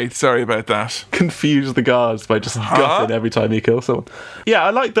there, mate. Sorry about that. Confuse the guards by just gutting every time you kill someone. Yeah, I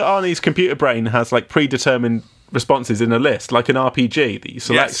like that Arnie's computer brain has like predetermined responses in a list, like an RPG that you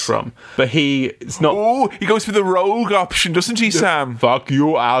select from. But it's not... Oh, he goes for the rogue option, doesn't he, Sam? Fuck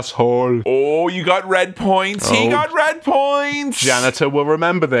you, asshole. Oh, you got red points. He got red points. Janitor will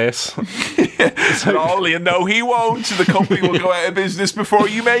remember this. Lolly, and no, he won't. The company will go out of business before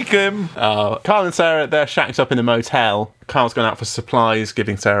you make him. Kyle and Sarah, they're shacked up in a motel. Kyle's going out for supplies,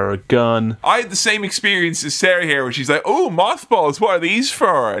 giving Sarah a gun. I had the same experience as Sarah here, where she's like, oh, mothballs, what are these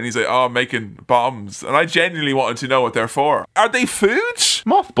for? And he's like, oh, I'm making bombs. And I genuinely wanted to know what they're for. Are they food?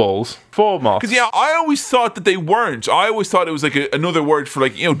 Mothballs? For moths? Because, I always thought that they weren't. I always thought it was like another word for,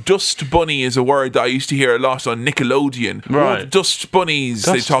 like, dust bunny is a word that I used to hear a lot on Nickelodeon. Right. Dust bunnies,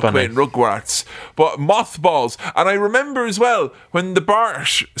 they talk about in Rugrats. But mothballs. And I remember as well, when the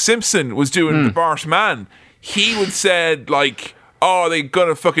Bart Simpson was doing the Bart Man, he would said, like, oh, they're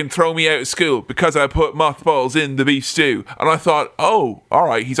gonna fucking throw me out of school because I put mothballs in the beef stew. And I thought, oh, all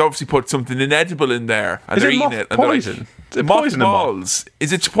right, he's obviously put something inedible in there. And is they're it eating it. And poison? Mothballs.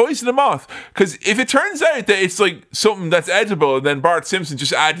 Is it to poison a moth? Because if it turns out that it's like something that's edible and then Bart Simpson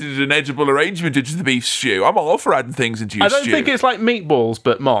just added an edible arrangement into the beef stew, I'm all for adding things into your stew. I don't think it's like meatballs,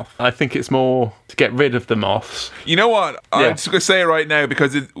 but moth. I think it's more to get rid of the moths. You know what? I'm just going to say it right now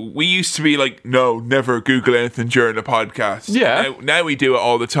because we used to be like, no, never Google anything during a podcast. Yeah. Now we do it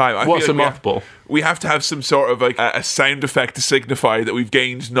all the time. What's a mothball? We have to have some sort of like a sound effect to signify that we've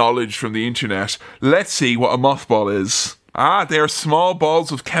gained knowledge from the internet. Let's see what a mothball is. They are small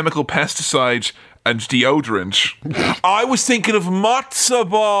balls of chemical pesticide and deodorant. I was thinking of matzo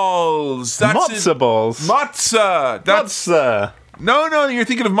balls. Matzo balls? Matzo. Matzo. No, you're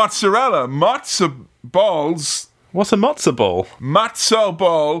thinking of mozzarella. Matzo balls. What's a matzo ball? Matzo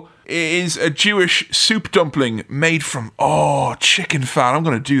ball is a Jewish soup dumpling made from chicken fat. I'm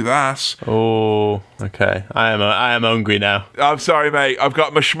going to do that. Oh, okay. I am hungry now. I'm sorry, mate. I've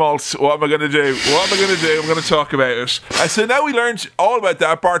got my schmaltz. What am I going to do? I'm going to talk about it. So now we learned all about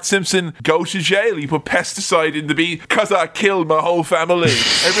that. Bart Simpson go to jail. He put pesticide in the beef because I killed my whole family.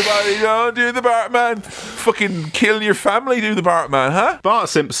 Everybody, do the Bartman. Fucking kill your family, do the Bartman, huh? Bart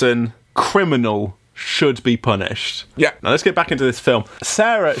Simpson, criminal, should be punished. Yeah. Now let's get back into this film.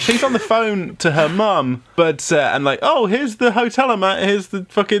 Sarah, she's on the phone to her mum, but and like, oh, here's the hotel I'm at. Here's the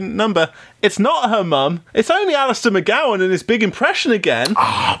fucking number. It's not her mum. It's only Alistair McGowan and his big impression again.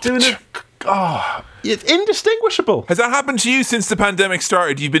 It's indistinguishable. Has that happened to you since the pandemic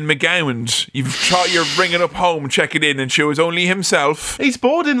started? You've been McGowaned. You've thought you're ringing up home, checking in, and sure, it's only himself. He's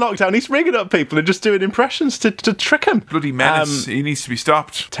bored in lockdown. He's ringing up people and just doing impressions to trick him. Bloody menace. He needs to be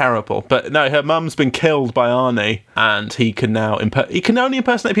stopped. Terrible. But no, her mum's been killed by Arnie, and he can now he can only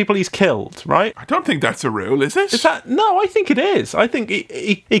impersonate people he's killed, right? I don't think that's a rule, is it? Is that? No, I think it is. I think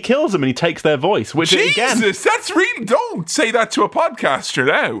he kills them and he takes their voice, which again... Jesus, that's really... Don't say that to a podcaster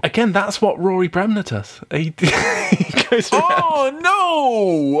now. Again, that's what Rory Bremner does. He goes around. Oh,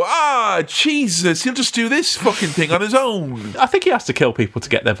 no! Ah, Jesus, he'll just do this fucking thing on his own. I think he has to kill people to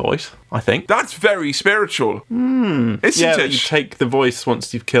get their voice, I think. That's very spiritual. Isn't Yeah, it? you take the voice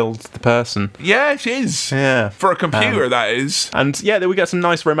once you've killed the person. Yeah, it is. Yeah. For a computer, that is. And yeah, then we get some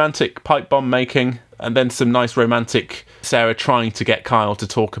nice romantic pipe bomb making, and then some nice romantic Sarah trying to get Kyle to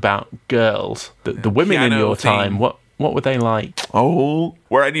talk about girls. The women in Piano your theme. time, what were they like? Oh,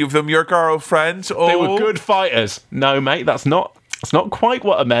 were any of them your girlfriends? Oh, They were good fighters. No, mate, that's not quite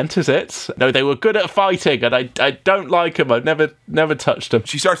what I meant, is it? No, they were good at fighting, and I don't like them. I've never touched them.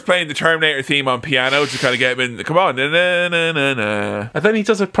 She starts playing the Terminator theme on piano to kind of get him in. Come on, na na na na na. And then he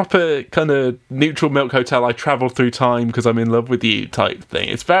does a proper kind of Neutral Milk Hotel, I travel through time because I'm in love with you type thing.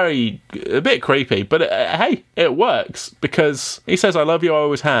 It's a bit creepy, but hey, it works because he says, I love you, I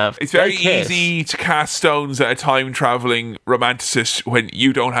always have. It's very They kiss. easy to cast stones at a time-traveling romanticist when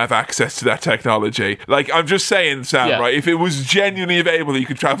you don't have access to that technology. Like, I'm just saying, Sam, Yeah. right? If it was genuinely available, you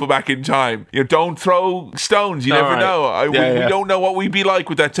could travel back in time. You know, don't throw stones. You never right. know. We Yeah. don't know what we'd be like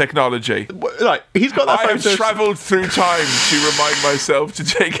with that technology. Like, he's got that I have photo. travelled through time to remind myself to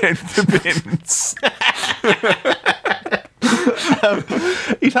take out the bins.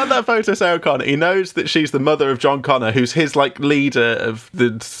 He's had that photo of Sarah Connor. He knows that she's the mother of John Connor, who's his like leader of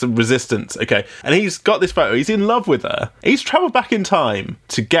the resistance. Okay, and he's got this photo. He's in love with her. He's travelled back in time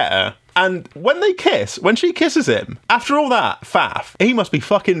to get her. And when they kiss, when she kisses him, after all that faff, he must be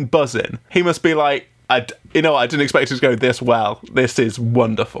fucking buzzing. He must be like, you know what, I didn't expect it to go this well. This is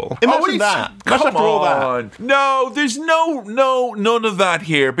wonderful. Imagine that. Imagine Come after all that. on. No, there's none of that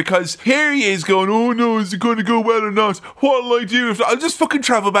here, because here he is going, oh no, is it going to go well or not? What'll I do? I'll just fucking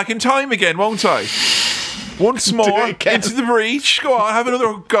travel back in time again, won't I? Once more, again. into the breach. Go on, have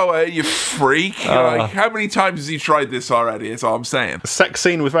another go at it, you freak. Like, how many times has he tried this already? That's all I'm saying. Sex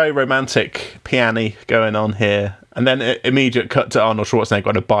scene with very romantic piano going on here, and then immediate cut to Arnold Schwarzenegger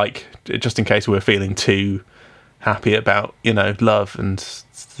on a bike, just in case we were feeling too happy about, you know, love and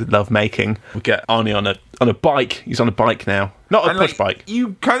love making. We get Arnie on a bike. He's on a bike now, not a push bike.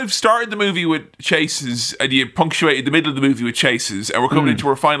 You kind of started the movie with chases, and you punctuated the middle of the movie with chases, and we're coming into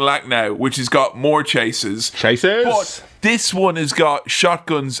our final act now, which has got more chases. Chases. But this one has got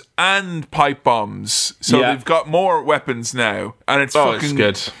shotguns and pipe bombs, so Yeah. they've got more weapons now, and it's Oh, fucking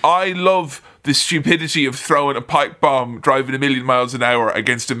it's good. I love the stupidity of throwing a pipe bomb driving 1,000,000 miles an hour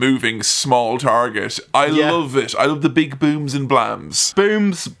against a moving small target. I love it. I love the big booms and blams.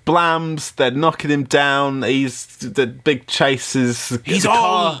 Booms, blams, they're knocking him down. He's the big chases. He's the all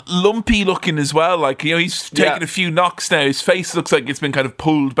car. lumpy looking as well. Like, you know, he's taken Yeah. a few knocks now. His face looks like it's been kind of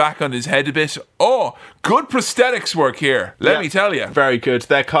pulled back on his head a bit. Oh, good prosthetics work here. Let me tell you. Very good.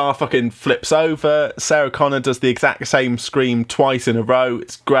 Their car fucking flips over. Sarah Connor does the exact same scream twice in a row.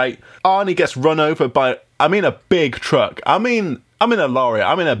 It's great. Arnie gets run over by, I mean, a big truck. I'm in a lorry.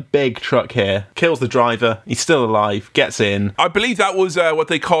 I'm in a big truck here. Kills the driver. He's still alive. Gets in. I believe that was what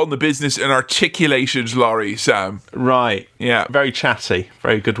they call in the business an articulated lorry, Sam. Right. Yeah. Very chatty.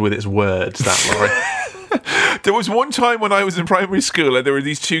 Very good with its words, that lorry. There was one time when I was in primary school and there were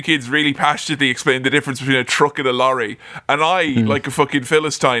these two kids really passionately explaining the difference between a truck and a lorry. And I, like a fucking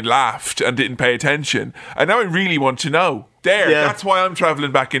Philistine, laughed and didn't pay attention. And now I really want to know. That's why I'm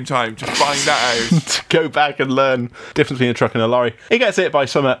travelling back in time, to find that out. To go back and learn the difference between a truck and a lorry. He gets hit by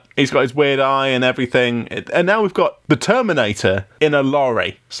something. He's got his weird eye and everything. And now we've got the Terminator in a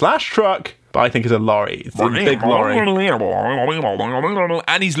lorry / truck, but I think it's a lorry. It's a big lorry.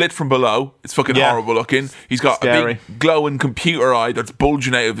 And he's lit from below. It's fucking horrible looking. He's got Scary. a big glowing computer eye that's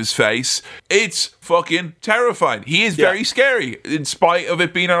bulging out of his face. It's fucking terrifying. He is very scary. In spite of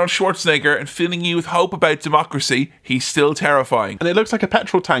it being Arnold Schwarzenegger and filling you with hope about democracy, he's still terrifying. And it looks like a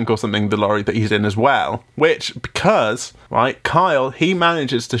petrol tank or something, the lorry that he's in as well. Which, because, right, Kyle, he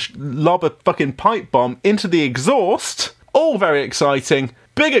manages to lob a fucking pipe bomb into the exhaust. All very exciting.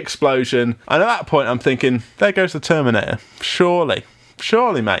 Big explosion. And at that point, I'm thinking, there goes the Terminator. Surely,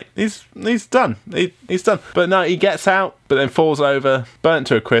 mate. He's done. He's done. But no, he gets out. but then falls over, burnt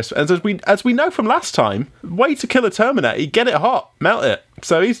to a crisp. And as we know from last time, way to kill a Terminator, you get it hot, melt it.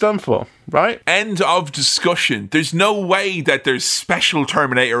 So he's done for, right? End of discussion. There's no way that there's special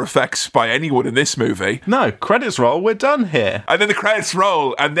Terminator effects by anyone in this movie. No, credits roll, we're done here. And then the credits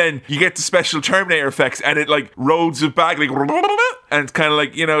roll, and then you get the special Terminator effects, and it like rolls it back, like, and it's kind of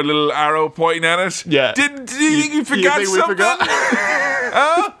like, you know, a little arrow pointing at it. Yeah. Did you forgot think we something? forgot?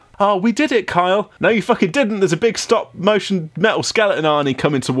 Huh? Oh, we did it, Kyle. No, you fucking didn't. There's a big stop motion metal skeleton Arnie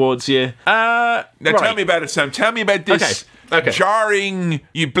coming towards you. Now tell me about it, Sam. Tell me about this. Okay. Jarring,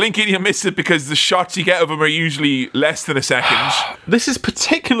 you blink and you miss it because the shots you get of them are usually less than a second. This is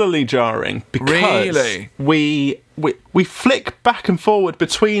particularly jarring because Really? we flick back and forward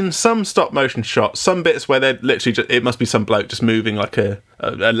between some stop motion shots, some bits where they're literally just, it must be some bloke just moving like a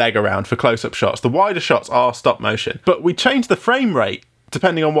leg around for close-up shots. The wider shots are stop motion, but we change the frame rate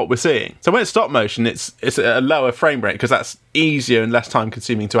depending on what we're seeing. So when it's stop motion, it's a lower frame rate because that's easier and less time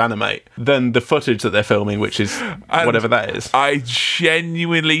consuming to animate than the footage that they're filming, which is whatever that is. I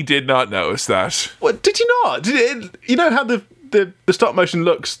genuinely did not notice that. What, did you not? You know how the stop motion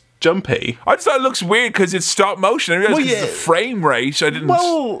looks jumpy? I just thought it looks weird because it's stop motion. I realized Well, because yeah. the frame rate, I didn't...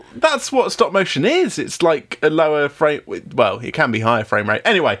 Well, that's what stop motion is. It's like a lower frame... Well, it can be higher frame rate.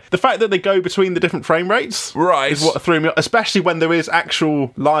 Anyway, the fact that they go between the different frame rates Right. is what threw me off, especially when there is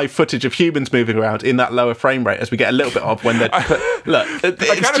actual live footage of humans moving around in that lower frame rate, as we get a little bit of when they're... Look, it's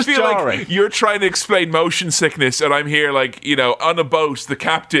I kind of just feel jarring. like you're trying to explain motion sickness, and I'm here, like, you know, on a boat, the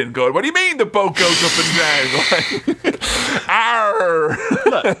captain going, "What do you mean the boat goes up and down?" Like, arr!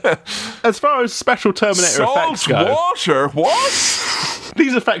 Look, as far as special Terminator effects Salt go... water? What?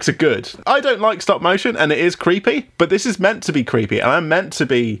 These effects are good. I don't like stop motion, and it is creepy, but this is meant to be creepy, and I'm meant to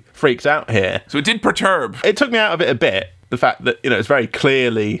be freaked out here. So it did perturb. It took me out of it a bit, the fact that, you know, it's very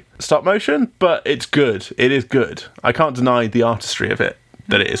clearly stop motion, but it's good. It is good. I can't deny the artistry of it,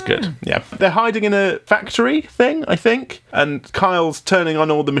 that it is good. Yeah. They're hiding in a factory thing, I think, and Kyle's turning on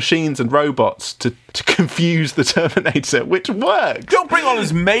all the machines and robots to confuse the Terminator, which works. Don't bring all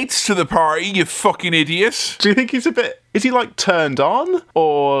his mates to the party, you fucking idiot. Do you think he's a bit... Is he, like, turned on?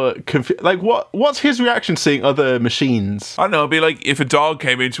 Or... Like, what's his reaction seeing other machines? I don't know, it'd be like if a dog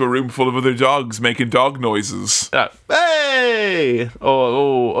came into a room full of other dogs making dog noises. Hey!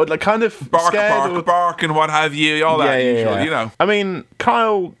 Or like, kind of Bark, scared bark, or... bark, and what have you, all that usual, you know. I mean,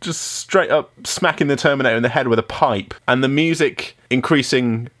 Kyle just straight up smacking the Terminator in the head with a pipe, and the music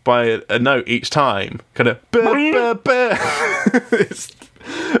increasing by a note each time. Kind of... It's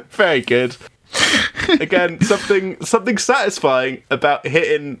very good. Again, something satisfying about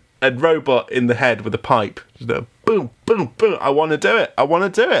hitting a robot in the head with a pipe. Just a boom, boom, boom. I want to do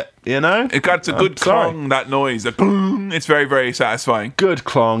it, you know? It got a good clong, that noise. Like, boom. It's very, very satisfying. Good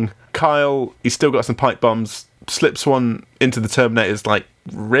clong. Kyle, he's still got some pipe bombs, slips one into the Terminator's, like,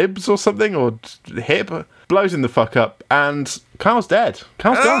 ribs or something, or hip, blows him the fuck up, and Kyle's dead.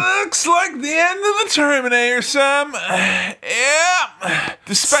 Kyle's gone. Looks like the end of the Terminator, Sam. Yeah.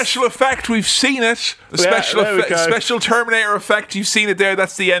 The special effect, we've seen it. The special Terminator effect, you've seen it there.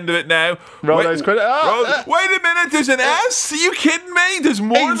 That's the end of it now. Roll those credits. Wait a minute, there's an S? Are you kidding me? There's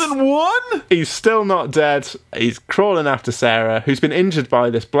more than one? He's still not dead. He's crawling after Sarah, who's been injured by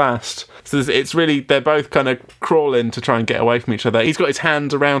this blast. So it's really, they're both kind of crawling to try and get away from each other. He's got his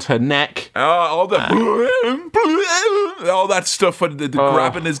hand around her neck. All that stuff, the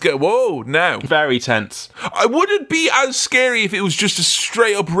grabbing is good. Whoa, now. Very tense. I wouldn't be as scary if it was just a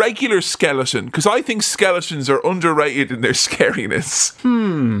straight up regular skeleton, because I think skeletons are underrated in their scariness.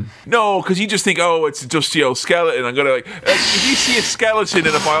 No, because you just think, oh, it's a dusty old skeleton. I'm gonna if you see a skeleton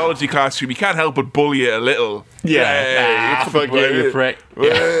in a biology classroom, you can't help but bully it a a fuck you prick.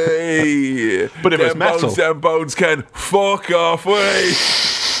 Hey. But if it's metal, them bones can fuck off. Way.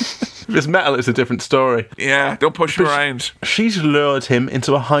 If it's metal, it's a different story. Yeah, don't push him around. She's lured him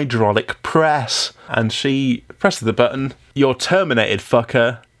into a hydraulic press, and she presses the button. You're terminated,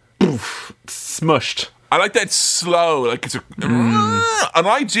 fucker. Poof, smushed. I like that slow, like it's a... And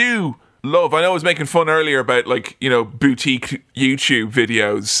I do love, I know I was making fun earlier about, like, you know, boutique YouTube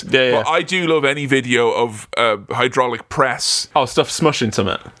videos. Yeah. But I do love any video of hydraulic press. Oh, stuff smushing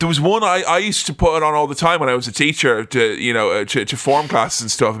something. There was one I used to put it on all the time when I was a teacher to, you know, to form classes and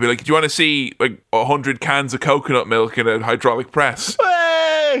stuff. I'd be like, do you want to see, like, 100 cans of coconut milk in a hydraulic press?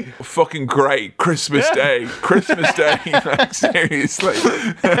 Hey! Fucking great. Christmas Day. Christmas Day. Like, seriously.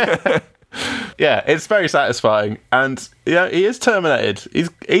 Yeah, it's very satisfying, and yeah, he is terminated.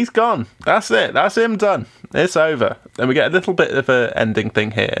 He's gone. That's it. That's him done. It's over. And we get a little bit of an ending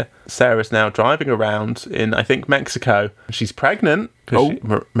thing here. Sarah's now driving around in, I think, Mexico. She's pregnant because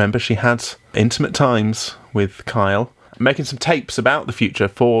remember she had intimate times with Kyle. making some tapes about the future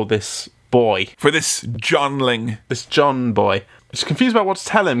for this boy. For this Johnling. This John boy. She's confused about what to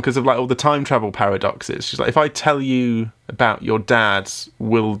tell him because of like all the time travel paradoxes. She's like, if I tell you about your dad,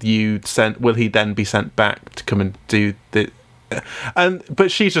 will he then be sent back to come and do the...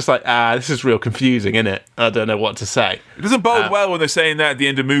 But she's just like, this is real confusing, isn't it? I don't know what to say. It doesn't bode well when they're saying that at the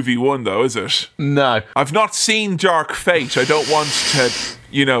end of movie 1, though, is it? No. I've not seen Dark Fate. I don't want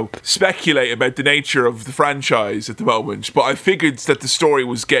to, speculate about the nature of the franchise at the moment, but I figured that the story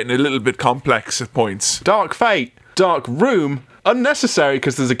was getting a little bit complex at points. Dark Fate, Dark Room, unnecessary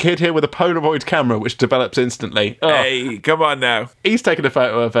because there's a kid here with a Polaroid camera which develops instantly. Oh. Hey, come on now. He's taking a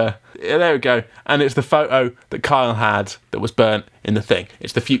photo of her. Yeah, there we go. And it's the photo that Kyle had that was burnt in the thing.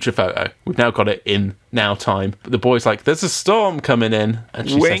 It's the future photo. We've now got it in now time. But the boy's like, there's a storm coming in. And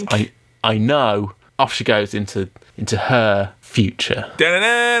she Wink. says, I know. Off she goes into her future.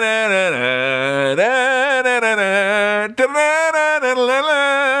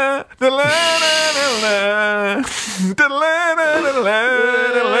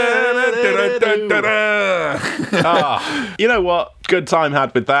 You know what? Good time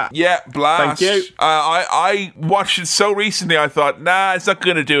had with that. Yeah, blast. Thank you. I watched it so recently, I thought, nah, it's not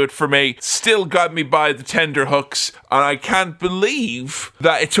going to do it for me. Still got me by the tender hooks, and I can't believe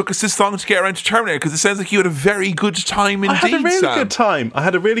that it took us this long to get around to Terminator, because it sounds like you had a very good time indeed, I had a really Sam. good time. I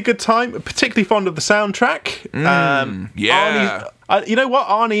had a really good time, particularly fond of the soundtrack. Yeah. Arnie, you know what?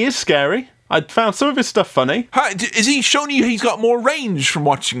 Arnie is scary. I found some of his stuff funny. Is he showing you he's got more range from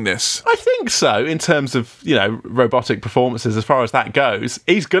watching this? I think so, in terms of, robotic performances, as far as that goes.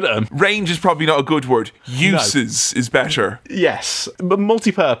 He's good at them. Range is probably not a good word. Uses is better. Yes, but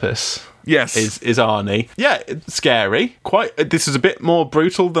multi-purpose. Yes. Is Arnie. Yeah, it's scary. This is a bit more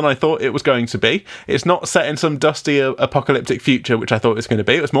brutal than I thought it was going to be. It's not set in some dusty apocalyptic future, which I thought it was going to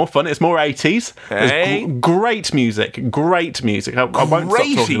be. It was more fun. It's more 80s. Hey. There's great music. I won't stop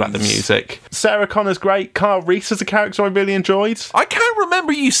talking about the music. Sarah Connor's great. Kyle Reese is a character I really enjoyed. I can't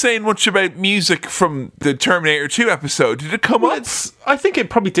remember you saying much about music from the Terminator 2 episode. Did it come up? I think it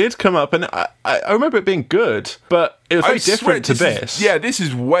probably did come up, and I remember it being good, but it was very different to this. This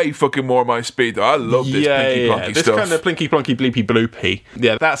is way fucking more my speed, though. I love this plinky plonky this stuff. kind of plinky plonky bleepy bloopy.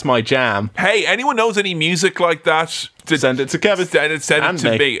 Yeah, that's my jam. Hey, anyone knows any music like that? Send it to Kevin. Send it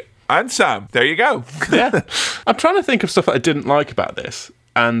to me. And Sam. There you go. Yeah. I'm trying to think of stuff that I didn't like about this,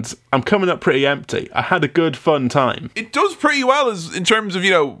 and I'm coming up pretty empty. I had a good, fun time. It does pretty well in terms of,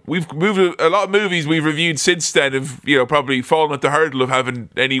 we've moved a lot of movies we've reviewed since then have, probably fallen at the hurdle of having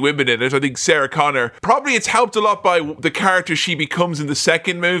any women in it. I think Sarah Connor, probably it's helped a lot by the character she becomes in the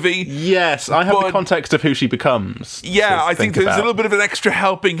second movie. Yes, I have the context of who she becomes. Yeah, I think there's a little bit of an extra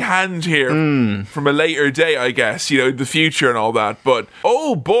helping hand here from a later day, I guess, the future and all that. But,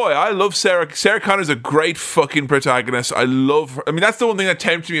 oh boy, I love Sarah. Sarah Connor's a great fucking protagonist. I love her. I mean, that's the one thing that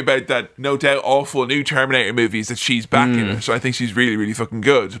tempted me about that no doubt awful new Terminator movies, that she's back in it. So I think she's really, really fucking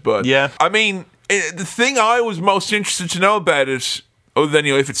good. But yeah, I mean, the thing I was most interested to know about it, other than,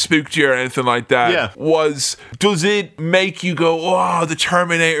 if it spooked you or anything like that, was, does it make you go, oh, the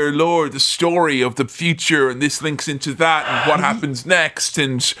Terminator lore, the story of the future, and this links into that, and what happens next,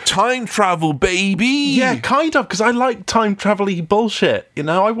 and time travel, baby? Yeah, kind of, because I like time travel-y bullshit.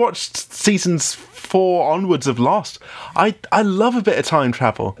 I watched seasons 4 onwards of Lost. I love a bit of time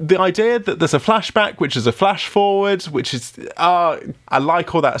travel. The idea that there's a flashback, which is a flash forward, which is... I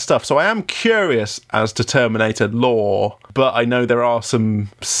like all that stuff. So I am curious as to Terminator lore, but I know there are some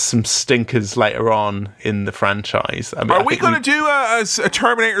stinkers later on in the franchise. I mean, are we going to do a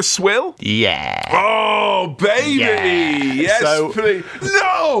Terminator swill? Yeah. Oh, baby! Yeah. Yes, please.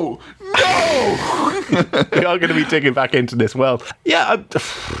 No! We are going to be digging back into this world. Yeah,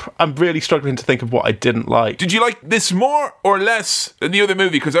 I'm really struggling to think of what I didn't like. Did you like this more or less than the other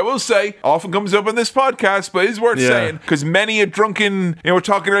movie? Because I will say, often comes up on this podcast, but it is worth saying, because many a drunken, we're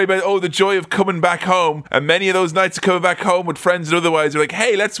talking earlier about, the joy of coming back home, and many of those nights of coming back home with friends and otherwise are like,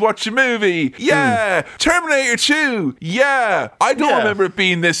 hey, let's watch a movie. Yeah. Terminator 2. Yeah. I don't remember it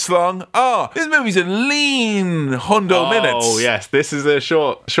being this long. Oh, this movie's a lean hundo minutes. Oh, yes. This is a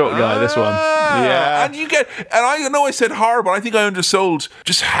short guy, this one. Yeah. And I know I said horror, but I think I undersold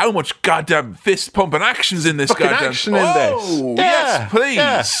just how much goddamn fist pumping action's in this fucking goddamn action in this. Yes, please.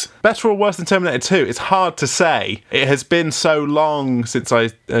 Yeah. Better or worse than Terminator 2? It's hard to say. It has been so long since I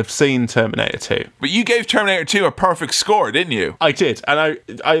have seen Terminator 2. But you gave Terminator 2 a perfect score, didn't you? I did, and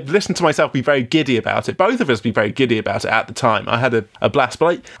I listened to myself be very giddy about it. Both of us be very giddy about it at the time. I had a blast,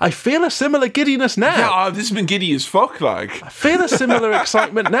 but I feel a similar giddiness now. Yeah, this has been giddy as fuck, like. I feel a similar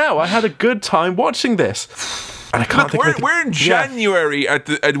excitement now. I had a good time watching this. And I can't Look, think we're in January,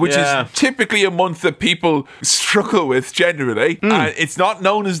 which Yeah. is typically a month that people struggle with generally. And it's not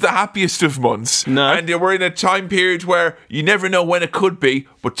known as the happiest of months. No. And we're in a time period where you never know when it could be,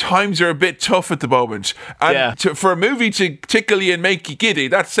 but times are a bit tough at the moment. And Yeah. for a movie to tickle you and make you giddy,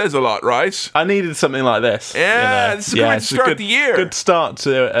 that says a lot, right? I needed something like this. Yeah, this is a good way to it's start the year. Good start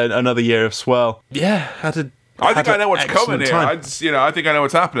to another year of Swirl. Yeah, I think I know what's coming here. Time. I think I know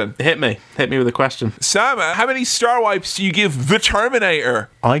what's happening. Hit me with a question. Sam, how many star wipes do you give The Terminator?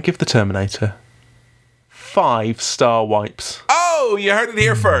 I give the Terminator 5-star wipes. Oh, you heard it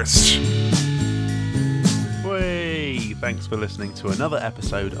here first. Whey! Thanks for listening to another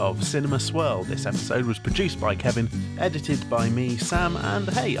episode of Cinema Swirl. This episode was produced by Kevin, edited by me, Sam, and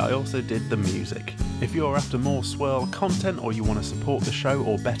hey, I also did the music. If you're after more Swirl content or you want to support the show,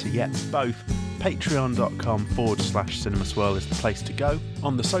 or better yet, both, patreon.com/CinemaSwirl is the place to go.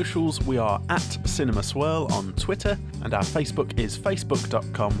 On the socials, we are at CinemaSwirl on Twitter, and our Facebook is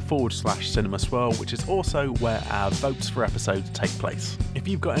facebook.com/CinemaSwirl, which is also where our votes for episodes take place. If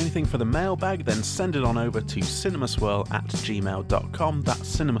you've got anything for the mailbag, then send it on over to cinemaswirl@gmail.com.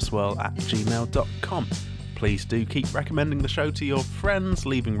 That's cinemaswirl@gmail.com. Please do keep recommending the show to your friends,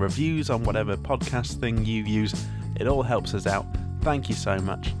 leaving reviews on whatever podcast thing you use. It all helps us out. Thank you so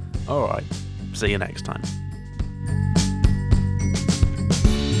much. Alright, see you next time.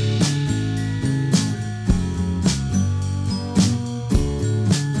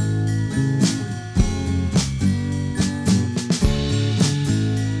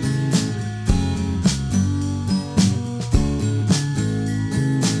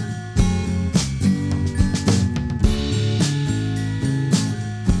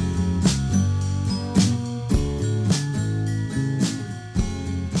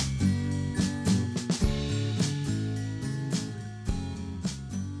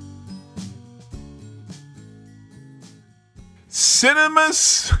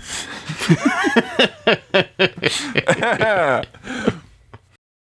 Cinemas.